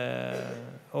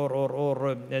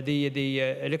or the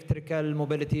electrical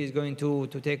mobility is going to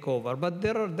take over. But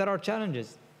there are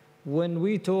challenges. When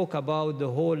we talk about the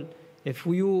whole, if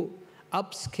you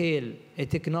upscale a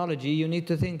technology, you need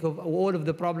to think of all of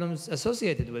the problems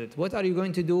associated with it. What are you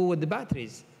going to do with the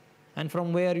batteries? And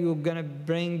from where you're going to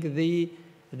bring the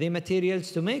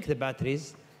materials to make the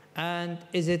batteries? And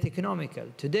is it economical?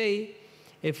 Today,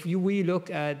 if we look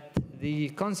at the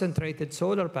concentrated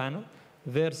solar panel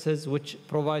versus which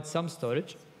provides some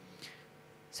storage,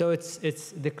 so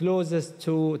it's the closest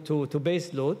to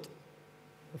base load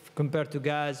compared to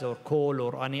gas or coal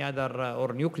or any other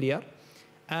or nuclear,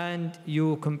 and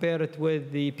you compare it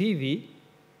with the PV.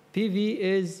 PV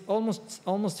is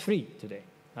almost free today.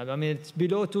 I mean, it's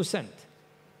below 2 cents.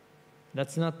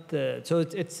 That's not so.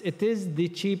 It is the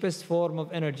cheapest form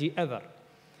of energy ever.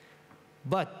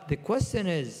 But the question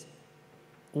is,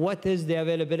 what is the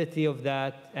availability of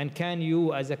that, and can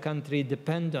you as a country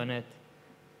depend on it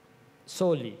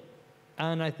solely?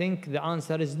 And I think the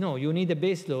answer is no. You need a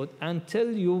base load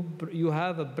until you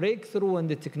have a breakthrough in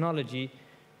the technology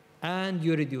and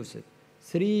you reduce it.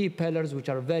 3 pillars which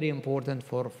are very important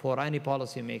for any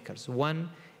policymakers. One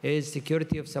is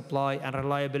security of supply and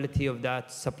reliability of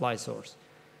that supply source.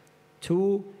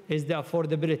 2 is the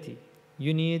affordability.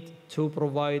 You need to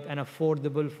provide an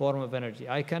affordable form of energy.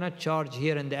 I cannot charge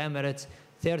here in the Emirates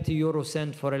 30 euro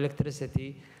cent for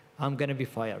electricity. I'm going to be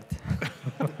fired.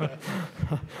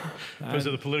 Because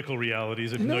of the political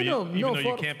realities, even though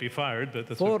you can't be fired. But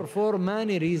that's for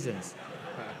many reasons.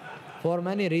 For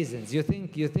many reasons. You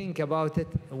think about it,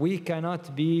 we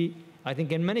cannot be, I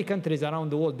think in many countries around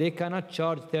the world, they cannot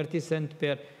charge 30 cents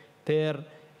per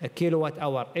kilowatt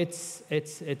hour.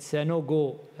 It's a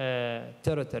no-go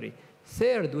territory.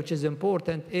 Third, which is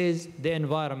important, is the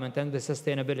environment and the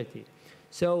sustainability.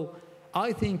 So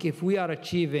I think if we are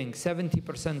achieving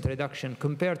 70% reduction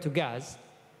compared to gas,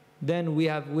 then we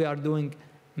are doing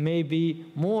maybe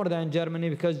more than Germany,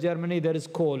 because Germany, there is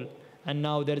coal, and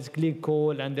now there is clean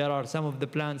coal, and there are some of the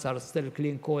plants are still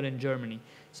clean coal in Germany.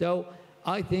 So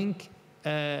I think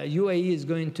UAE is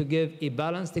going to give a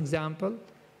balanced example,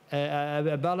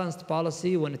 a balanced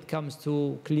policy when it comes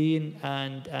to clean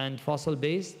and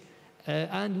fossil-based,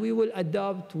 and we will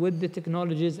adapt with the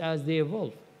technologies as they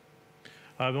evolve.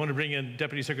 I want to bring in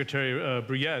Deputy Secretary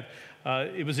Brouillette.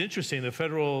 It was interesting. The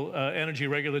Federal Energy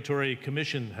Regulatory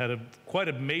Commission had quite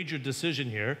a major decision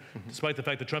here. Despite the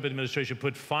fact the Trump administration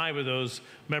put 5 of those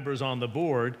members on the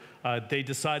board, they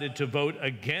decided to vote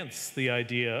against the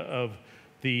idea of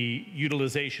the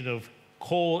utilization of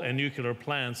coal and nuclear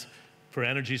plants for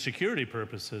energy security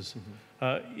purposes.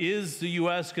 Is the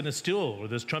U.S. going to still, or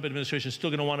this Trump administration still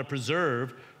going to want to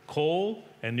preserve coal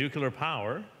and nuclear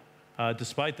power,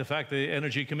 despite the fact the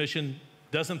Energy Commission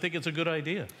doesn't think it's a good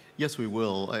idea? Yes, we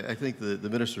will. I think the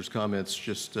minister's comments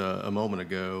just a moment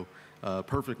ago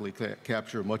perfectly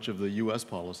capture much of the U.S.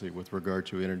 policy with regard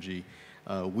to energy.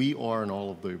 We are an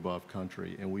all-of-the-above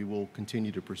country, and we will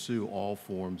continue to pursue all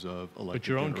forms of electric But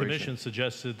your own generation. commission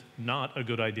suggested not a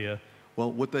good idea.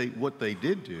 Well, what they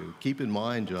did do, keep in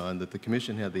mind, John, that the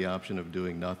commission had the option of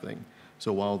doing nothing.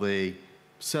 So while they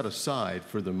set aside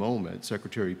for the moment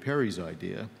Secretary Perry's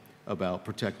idea about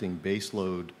protecting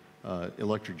baseload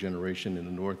electric generation in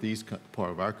the northeast part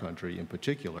of our country in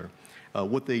particular,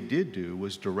 what they did do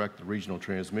was direct the regional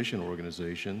transmission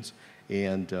organizations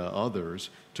and others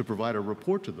to provide a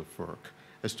report to the FERC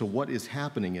as to what is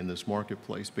happening in this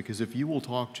marketplace. Because if you will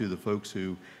talk to the folks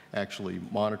who actually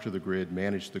monitor the grid,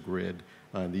 manage the grid,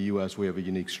 in the U.S. we have a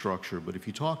unique structure, but if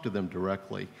you talk to them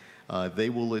directly, they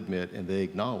will admit and they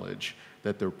acknowledge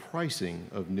that their pricing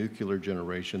of nuclear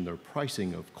generation, their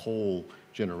pricing of coal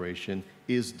generation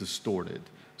is distorted.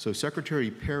 So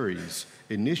Secretary Perry's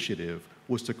initiative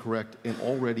was to correct an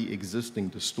already existing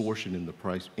distortion in the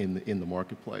price in the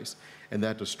marketplace, and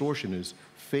that distortion is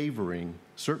favoring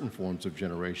certain forms of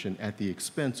generation at the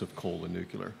expense of coal and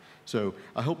nuclear. So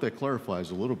I hope that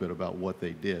clarifies a little bit about what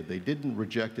they did. They didn't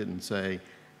reject it and say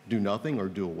do nothing or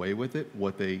do away with it.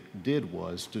 What they did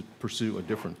was to pursue a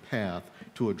different path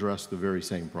to address the very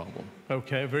same problem.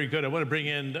 Okay, very good. I want to bring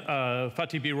in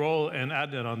Fatih Birol and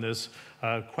Adnan on this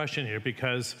question here,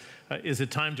 because is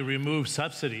it time to remove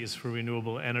subsidies for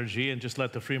renewable energy and just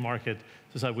let the free market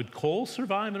decide? Would coal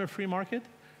survive in a free market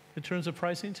in terms of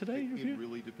pricing today? It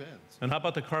really depends. And how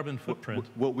about the carbon footprint?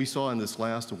 What we saw in this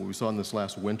last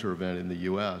winter event in the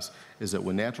U.S. is that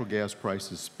when natural gas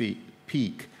prices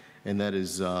peak, and that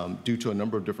is due to a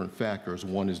number of different factors.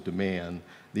 One is demand,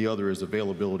 the other is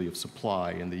availability of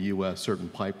supply. In the U.S., certain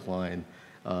pipeline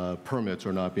permits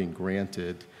are not being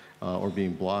granted or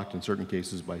being blocked in certain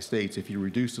cases by states. If you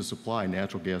reduce the supply,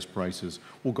 natural gas prices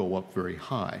will go up very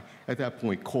high. At that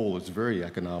point, coal is very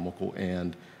economical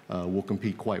and will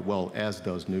compete quite well, as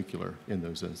does nuclear in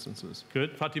those instances.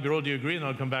 Good. Fatih Birol, do you agree? And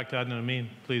I'll come back to Adnan Amin,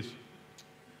 please.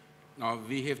 Now,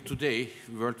 we have today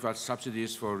worldwide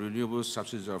subsidies for renewables,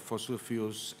 subsidies of fossil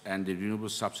fuels, and the renewable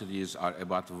subsidies are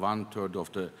about 1/3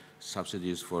 of the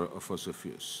subsidies for fossil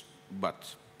fuels.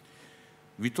 But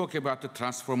we talk about the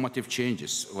transformative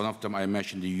changes. One of them I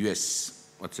mentioned the U.S.,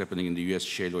 what's happening in the U.S.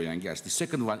 shale oil and gas. The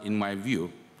second one, in my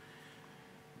view,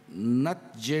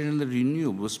 not generally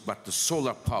renewables, but the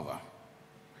solar power.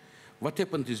 What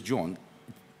happened is, John,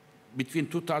 between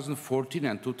 2014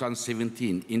 and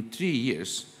 2017, in 3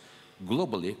 years,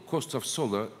 globally, cost of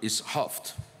solar is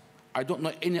halved. I don't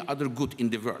know any other good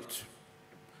in the world.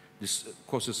 This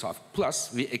cost is halved.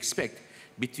 Plus, we expect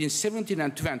between 17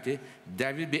 and 20,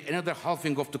 there will be another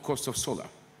halving of the cost of solar.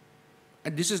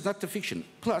 And this is not the fiction.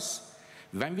 Plus,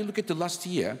 when we look at the last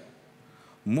year,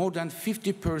 more than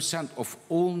 50% of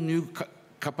all new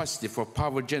capacity for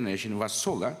power generation was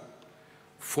solar,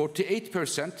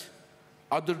 48%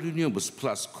 other renewables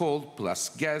plus coal, plus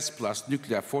gas, plus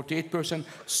nuclear, 48%,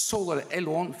 solar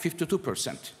alone,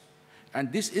 52%.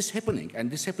 And this is happening,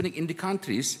 and this is happening in the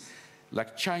countries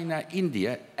like China,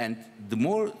 India, and the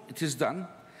more it is done,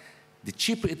 the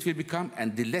cheaper it will become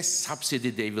and the less subsidy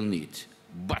they will need.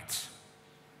 But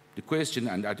the question,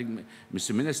 and I think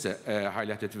Mr. Minister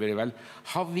highlighted very well,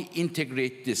 how we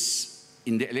integrate this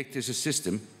in the electricity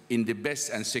system in the best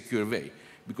and secure way.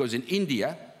 Because in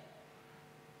India,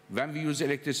 when we use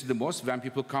electricity the most, when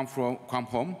people come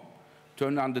home,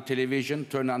 turn on the television,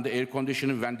 turn on the air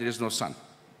conditioner when there is no sun.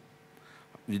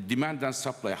 the demand and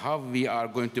supply, how we are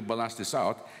going to balance this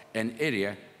out, an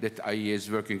area that IEA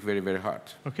is working very, very hard.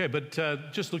 Okay, but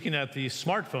just looking at the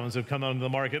smartphones that have come onto the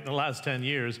market in the last 10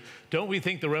 years, don't we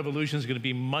think the revolution is going to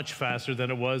be much faster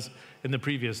than it was in the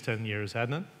previous 10 years,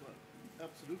 Adnan?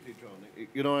 Absolutely, John.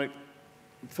 You know,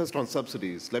 first on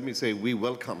subsidies, let me say we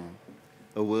welcome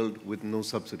a world with no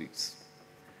subsidies,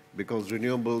 because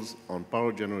renewables on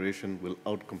power generation will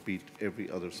outcompete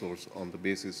every other source on the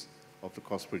basis of the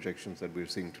cost projections that we're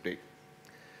seeing today.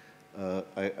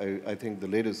 I think the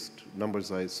latest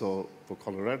numbers I saw for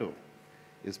Colorado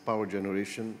is power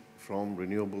generation from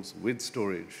renewables with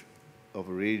storage of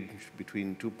a range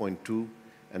between 2.2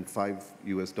 and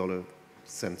 $5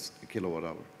 cents a kilowatt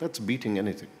hour. That's beating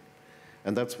anything,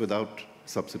 and that's without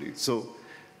subsidies. So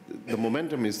the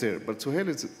momentum is there, but Suhail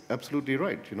is absolutely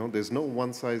right. You know, there's no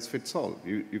one size fits all.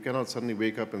 You cannot suddenly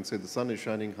wake up and say the sun is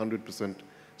shining 100%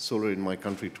 solar in my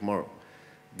country tomorrow.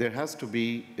 There has to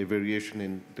be a variation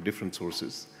in the different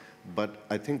sources, but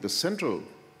I think the central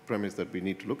premise that we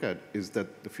need to look at is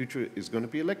that the future is going to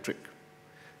be electric.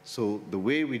 So the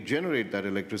way we generate that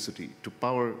electricity to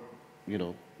power, you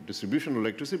know, distribution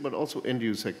electricity, but also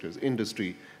end-use sectors,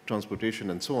 industry, transportation,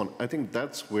 and so on, I think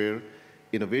that's where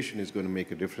innovation is going to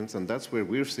make a difference, and that's where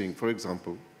we're seeing, for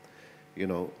example, you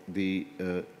know, the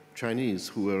Chinese,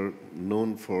 who are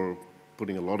known for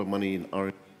putting a lot of money in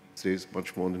R&D these days,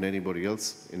 much more than anybody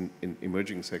else in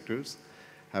emerging sectors,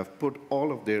 have put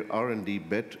all of their R&D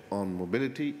bet on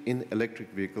mobility in electric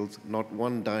vehicles, not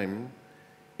one dime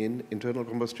in internal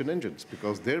combustion engines,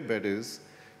 because their bet is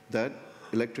that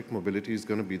electric mobility is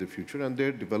going to be the future, and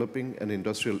they're developing an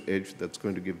industrial edge that's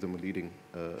going to give them a leading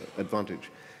advantage.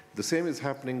 The same is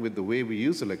happening with the way we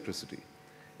use electricity.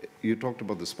 You talked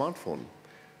about the smartphone.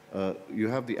 You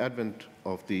have the advent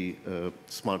of the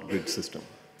smart grid system.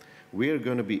 We are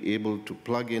going to be able to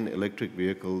plug in electric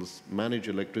vehicles, manage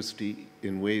electricity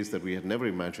in ways that we had never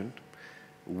imagined,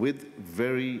 with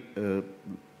very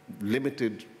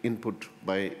limited input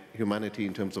by humanity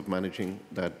in terms of managing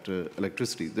that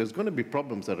electricity. There's going to be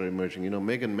problems that are emerging. You know,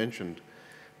 Megan mentioned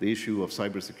the issue of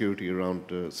cybersecurity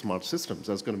around smart systems.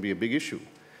 That's going to be a big issue.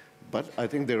 But I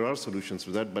think there are solutions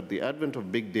to that. But the advent of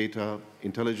big data,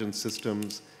 intelligent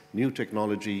systems, new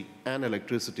technology, and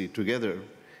electricity together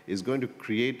is going to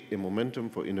create a momentum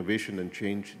for innovation and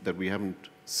change that we haven't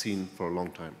seen for a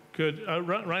long time. Good.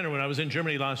 Rainer, when I was in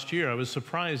Germany last year, I was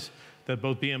surprised that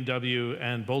both BMW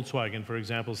and Volkswagen, for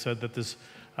example, said that this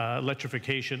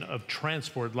electrification of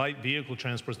transport, light vehicle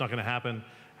transport, is not going to happen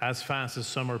as fast as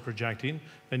some are projecting.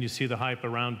 Then you see the hype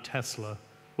around Tesla.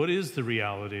 What is the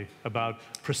reality about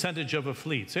percentage of a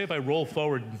fleet? Say if I roll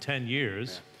forward in 10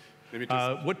 years,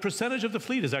 what percentage of the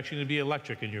fleet is actually going to be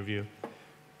electric in your view?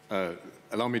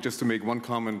 Allow me just to make one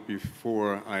comment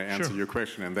before I answer your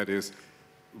question, and that is,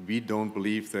 we don't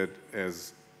believe that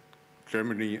as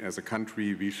Germany, as a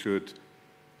country, we should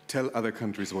tell other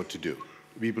countries what to do.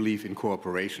 We believe in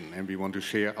cooperation, and we want to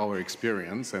share our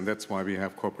experience, and that's why we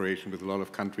have cooperation with a lot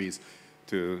of countries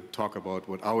to talk about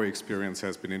what our experience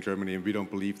has been in Germany, and we don't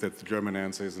believe that the German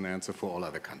answer is an answer for all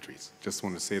other countries. Just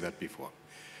want to say that before.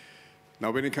 Now,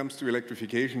 when it comes to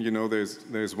electrification, you know,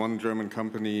 there's one German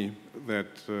company that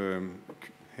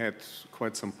had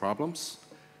quite some problems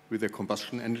with their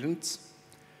combustion engines,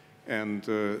 and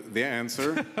their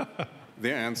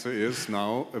answer is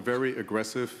now a very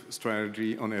aggressive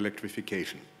strategy on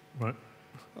electrification. Right.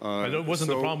 It wasn't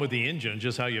the problem with the engine,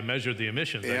 just how you measured the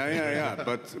emissions. Yeah.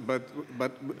 But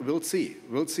we'll see.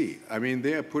 We'll see. I mean,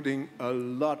 they are putting a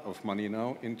lot of money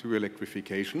now into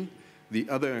electrification. The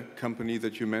other company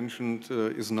that you mentioned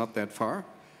is not that far,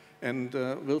 and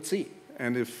we'll see.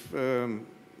 And if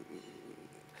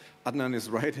Adnan is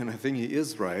right, and I think he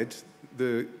is right,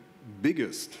 the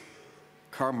biggest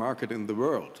car market in the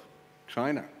world,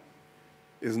 China,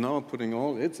 is now putting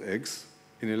all its eggs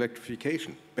in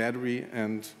electrification, battery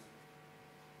and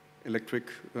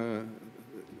electric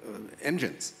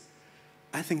engines.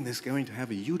 I think this is going to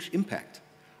have a huge impact.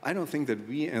 I don't think that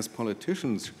we as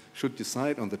politicians should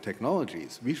decide on the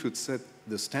technologies. We should set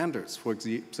the standards, for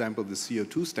example, the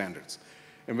CO2 standards.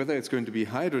 And whether it's going to be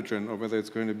hydrogen or whether it's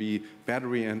going to be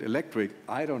battery and electric,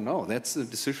 I don't know. That's the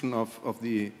decision of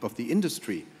the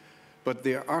industry. But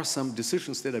there are some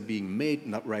decisions that are being made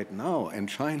not right now, and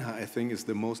China, I think, is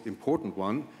the most important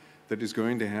one that is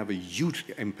going to have a huge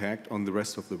impact on the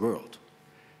rest of the world.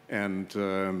 And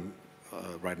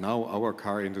right now, our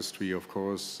car industry, of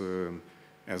course,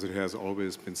 as it has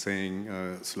always been saying,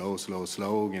 slow, slow,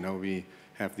 slow. You know, we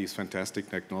have these fantastic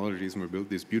technologies and we build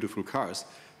these beautiful cars,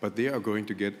 but they are going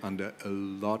to get under a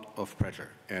lot of pressure.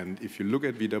 And if you look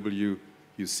at VW,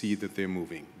 you see that they're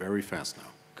moving very fast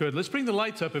now. Good. Let's bring the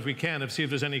lights up if we can, and see if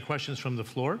there's any questions from the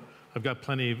floor. I've got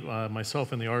plenty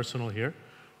myself in the arsenal here.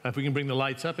 If we can bring the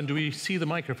lights up, and do we see the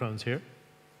microphones here?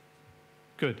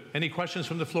 Good. Any questions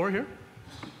from the floor here?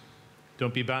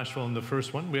 Don't be bashful in the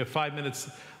first one. We have 5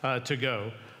 minutes to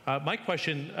go. My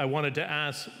question, I wanted to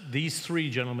ask these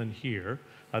three gentlemen here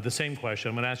the same question.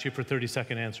 I'm going to ask you for a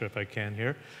 30-second answer if I can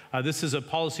here. This is a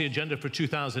policy agenda for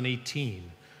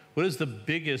 2018. What is the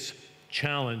biggest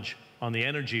challenge on the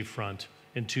energy front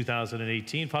in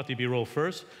 2018? Fatih Birol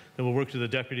first, then we'll work to the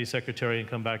Deputy Secretary and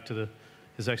come back to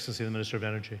His Excellency the Minister of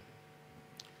Energy.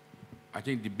 I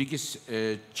think the biggest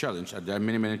challenge, there are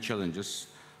many, many challenges,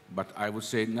 but I would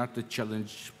say not the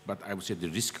challenge, but I would say the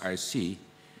risk I see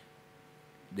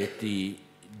that the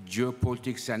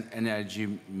geopolitics and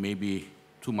energy may be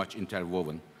too much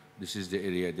interwoven. This is the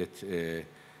area that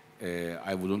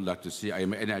I wouldn't like to see. I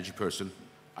am an energy person.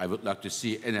 I would like to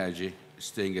see energy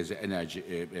staying as an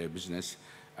energy business,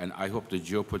 and I hope the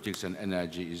geopolitics and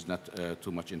energy is not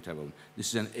too much interwoven.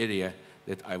 This is an area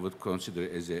that I would consider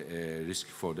as a risk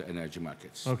for the energy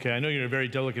markets. Okay, I know you're in a very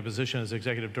delicate position as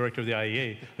Executive Director of the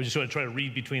IEA. I just want to try to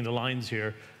read between the lines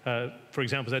here. For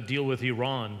example, does that deal with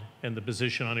Iran and the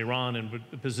position on Iran and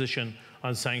the position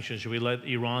on sanctions? Should we let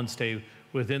Iran stay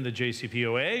within the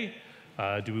JCPOA?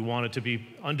 Do we want it to be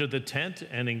under the tent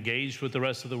and engaged with the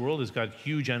rest of the world? It's got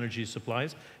huge energy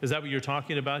supplies. Is that what you're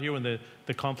talking about here when the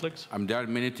conflicts? There are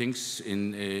many things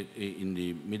in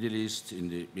the Middle East, in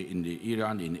the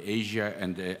Iran, in Asia,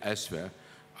 and elsewhere.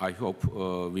 I hope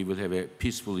we will have a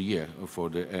peaceful year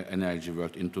for the energy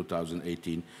world in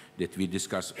 2018, that we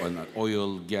discuss on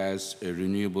oil, gas,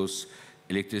 renewables,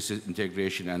 electricity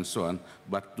integration, and so on,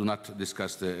 but do not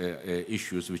discuss the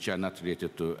issues which are not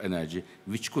related to energy,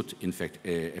 which could, in fact,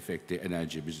 affect the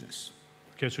energy business.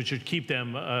 Okay, so we should keep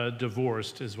them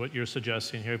divorced, is what you're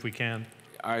suggesting here, if we can.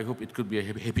 I hope it could be a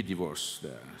happy divorce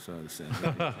there. So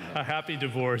a happy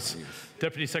divorce. Yes.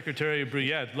 Deputy Secretary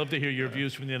Bruyette, I'd love to hear your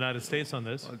views from the United States on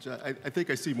this. Well, I think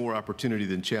I see more opportunity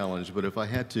than challenge, but if I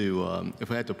had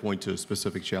to point to a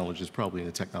specific challenge, it's probably in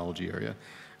the technology area.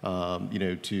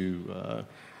 To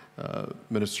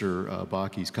Minister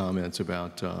Baki's comments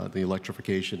about the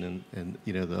electrification and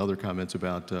the other comments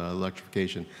about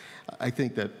electrification, I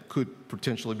think that could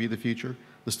potentially be the future.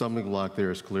 The stumbling block there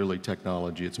is clearly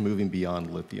technology. It's moving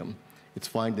beyond lithium. It's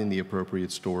finding the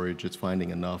appropriate storage. It's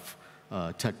finding enough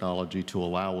technology to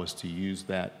allow us to use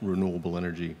that renewable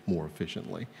energy more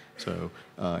efficiently. So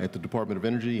at the Department of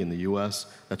Energy in the U.S.,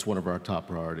 that's one of our top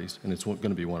priorities, and it's going to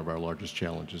be one of our largest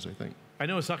challenges, I think. I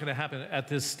know it's not going to happen at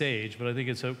this stage, but I think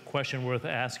it's a question worth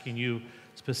asking you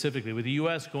specifically. With the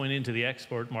U.S. going into the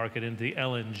export market, into the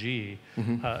LNG,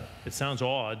 it sounds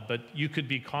odd, but you could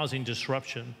be causing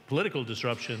disruption, political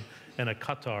disruption, in a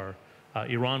Qatar.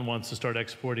 Iran wants to start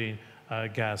exporting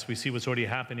gas. We see what's already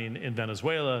happening in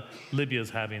Venezuela.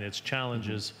 Libya's having its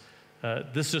challenges.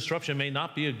 This disruption may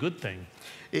not be a good thing.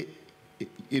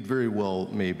 It very well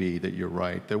may be that you're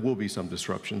right. There will be some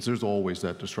disruptions. There's always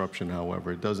that disruption,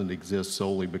 however. It doesn't exist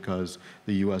solely because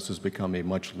the U.S. has become a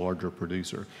much larger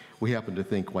producer. We happen to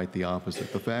think quite the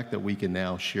opposite. The fact that we can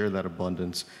now share that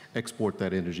abundance, export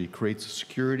that energy, creates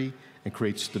security and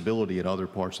creates stability in other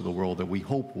parts of the world that we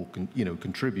hope will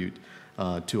contribute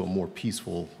to a more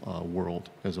peaceful world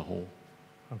as a whole.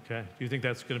 Okay. Do you think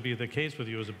that's going to be the case with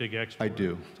you as a big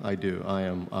exporter? I do. I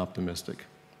am optimistic.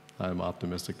 I'm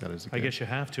optimistic that is the case. I guess you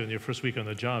have to in your first week on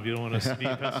the job. You don't want us to be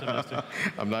pessimistic.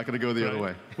 I'm not going to go the other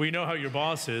way. We know how your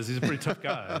boss is. He's a pretty tough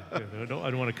guy. I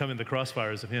don't want to come in the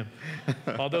crossfires of him.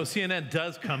 Although CNN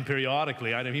does come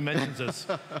periodically. He mentions us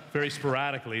very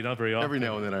sporadically, not very often. Every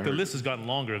now and then I heard. The list has gotten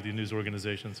longer of the news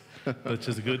organizations, which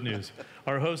is good news.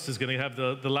 Our host is going to have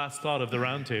the last thought of the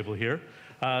roundtable here.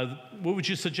 What would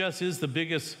you suggest is the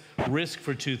biggest risk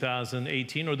for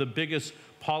 2018 or the biggest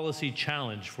policy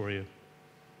challenge for you?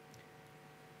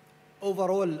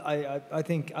 Overall, I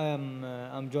think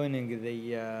I'm joining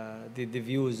the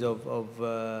views of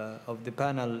the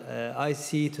panel. I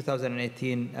see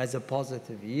 2018 as a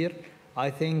positive year.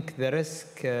 I think the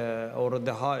risk or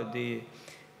the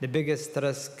biggest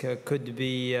risk could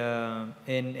be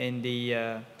in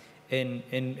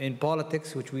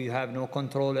politics, which we have no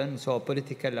control in. So a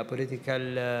political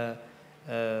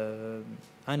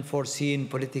unforeseen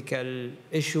political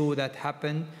issue that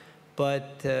happened,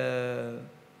 but.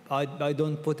 I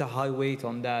don't put a high weight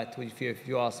on that, if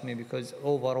you ask me, because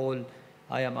overall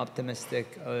I am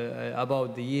optimistic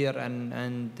about the year.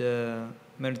 And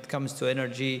when it comes to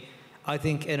energy, I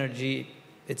think energy,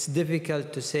 it's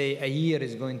difficult to say a year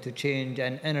is going to change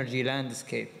an energy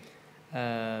landscape.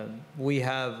 We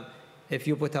have, if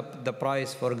you put up the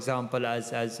price, for example,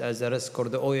 as a risk, or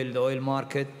the oil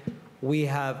market, we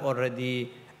have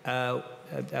already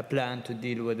a plan to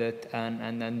deal with it,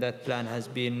 and that plan has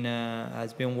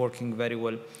been working very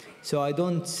well. So I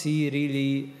don't see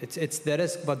really, it's the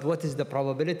risk, but what is the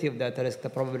probability of that risk? The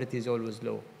probability is always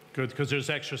low. Good, because there's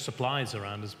extra supplies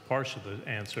around is part of the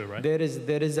answer, right? There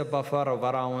is a buffer of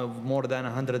around more than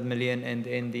 100 million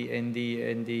in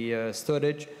the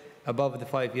storage, above the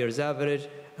 5 years average,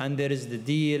 and there is the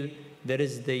deal. There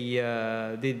is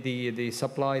the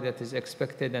supply that is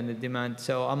expected and the demand.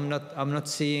 So I'm not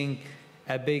seeing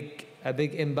a big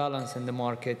imbalance in the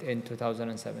market in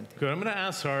 2017. Good. I'm going to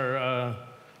ask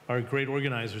our great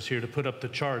organizers here to put up the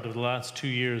chart of the last 2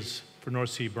 years for North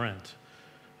Sea Brent.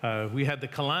 We had the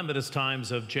calamitous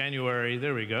times of January.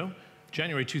 There we go.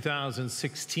 January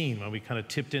 2016, when we kind of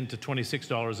tipped into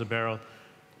 $26 a barrel.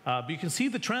 But you can see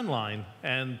the trend line,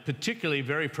 and particularly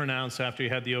very pronounced after you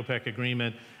had the OPEC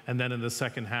agreement, and then in the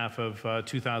second half of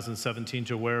 2017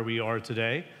 to where we are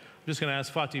today. I'm just going to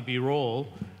ask Fatih Birol,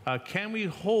 can we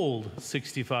hold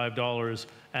 $65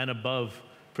 and above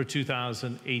for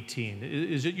 2018?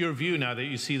 Is it your view now that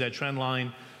you see that trend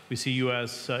line, we see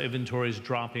U.S. inventories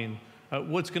dropping,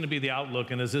 what's going to be the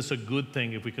outlook, and is this a good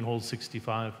thing if we can hold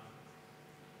 65?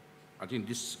 I think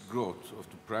this growth of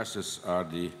the prices are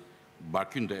the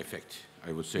Barkunda effect.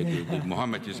 I would say the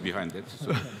Mohammed is behind it.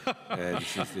 So,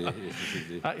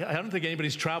 I don't think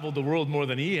anybody's traveled the world more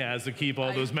than he has to keep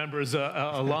all those members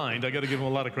aligned. I got to give him a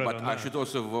lot of credit on that. But I should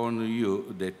also warn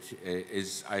you that,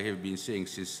 as I have been saying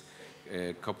since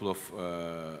a couple of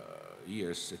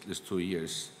years, at least 2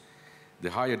 years, the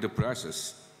higher the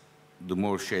prices, the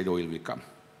more shale oil will come.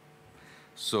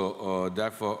 So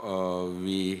therefore,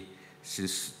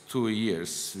 since 2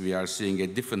 years, we are seeing a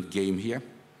different game here.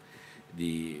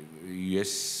 The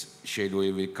U.S. shale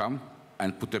oil will come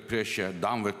and put a pressure,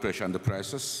 downward pressure on the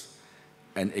prices.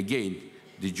 And again,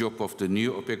 the job of the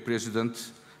new OPEC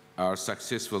president, our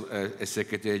successful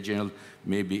Secretary General,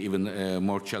 may be even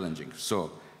more challenging.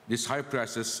 So these high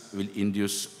prices will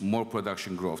induce more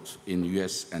production growth in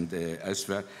U.S. and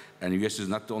elsewhere. And U.S. is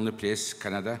not the only place,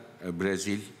 Canada,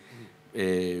 Brazil,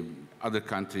 other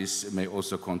countries may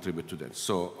also contribute to that.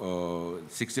 So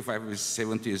 65 to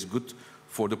 70 is good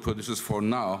for the producers for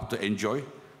now to enjoy,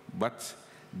 but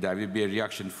there will be a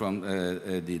reaction from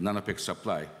the non-OPEC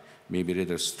supply, maybe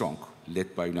rather strong,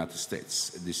 led by United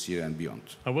States this year and beyond.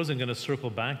 I wasn't going to circle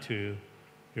back to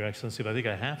Your Excellency, but I think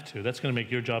I have to. That's going to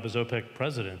make your job as OPEC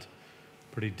president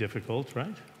pretty difficult,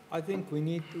 right? I think we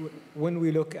need to, when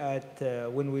we look at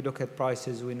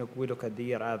prices, we look at the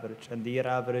year average, and the year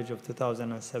average of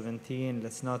 2017,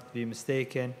 let's not be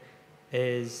mistaken,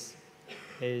 is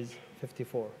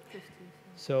 54.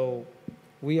 So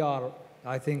we are,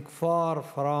 I think, far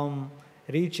from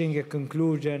reaching a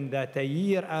conclusion that a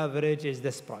year average is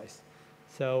this price.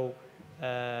 So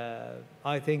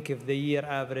I think if the year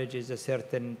average is a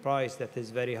certain price that is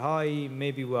very high,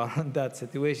 maybe we are in that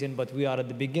situation, but we are at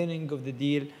the beginning of the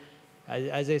deal.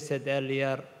 As I said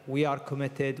earlier, we are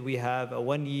committed. We have a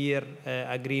 1-year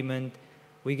agreement.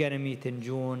 We're going to meet in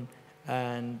June.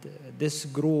 And this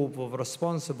group of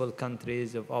responsible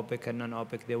countries of OPEC and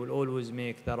non-OPEC, they will always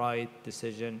make the right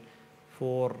decision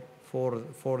for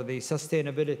the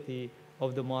sustainability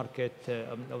of the market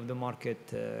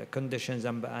conditions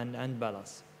and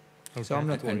balance. Okay. So I'm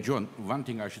not worried. And John, one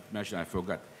thing I should mention, I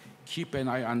forgot. Keep an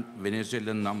eye on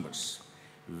Venezuelan numbers.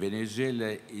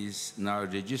 Venezuela is now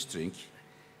registering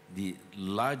the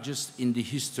largest in the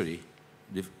history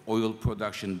the oil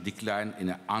production decline in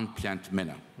an unplanned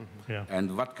manner. Mm-hmm. Yeah.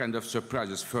 And what kind of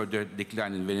surprises, further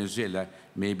decline in Venezuela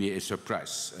may be a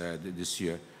surprise this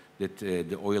year that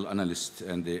the oil analysts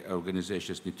and the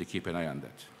organizations need to keep an eye on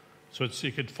that. So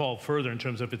it could fall further in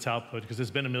terms of its output, because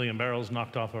there's been 1 million barrels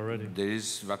knocked off already. There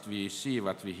is, what we see,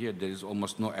 what we hear, there is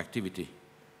almost no activity,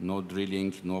 no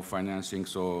drilling, no financing,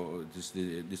 so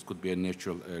this could be a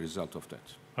natural result of that.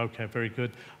 Okay, very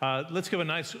good. Let's give a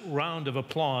nice round of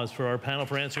applause for our panel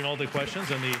for answering all the questions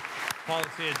on the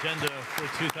policy agenda for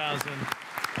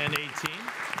 2018.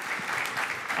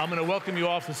 I'm going to welcome you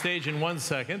off the stage in 1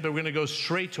 second, but we're going to go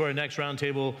straight to our next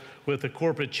roundtable with the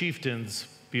corporate chieftains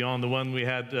beyond the one we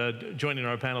had joining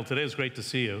our panel today. It's great to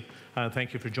see you.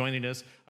 Thank you for joining us.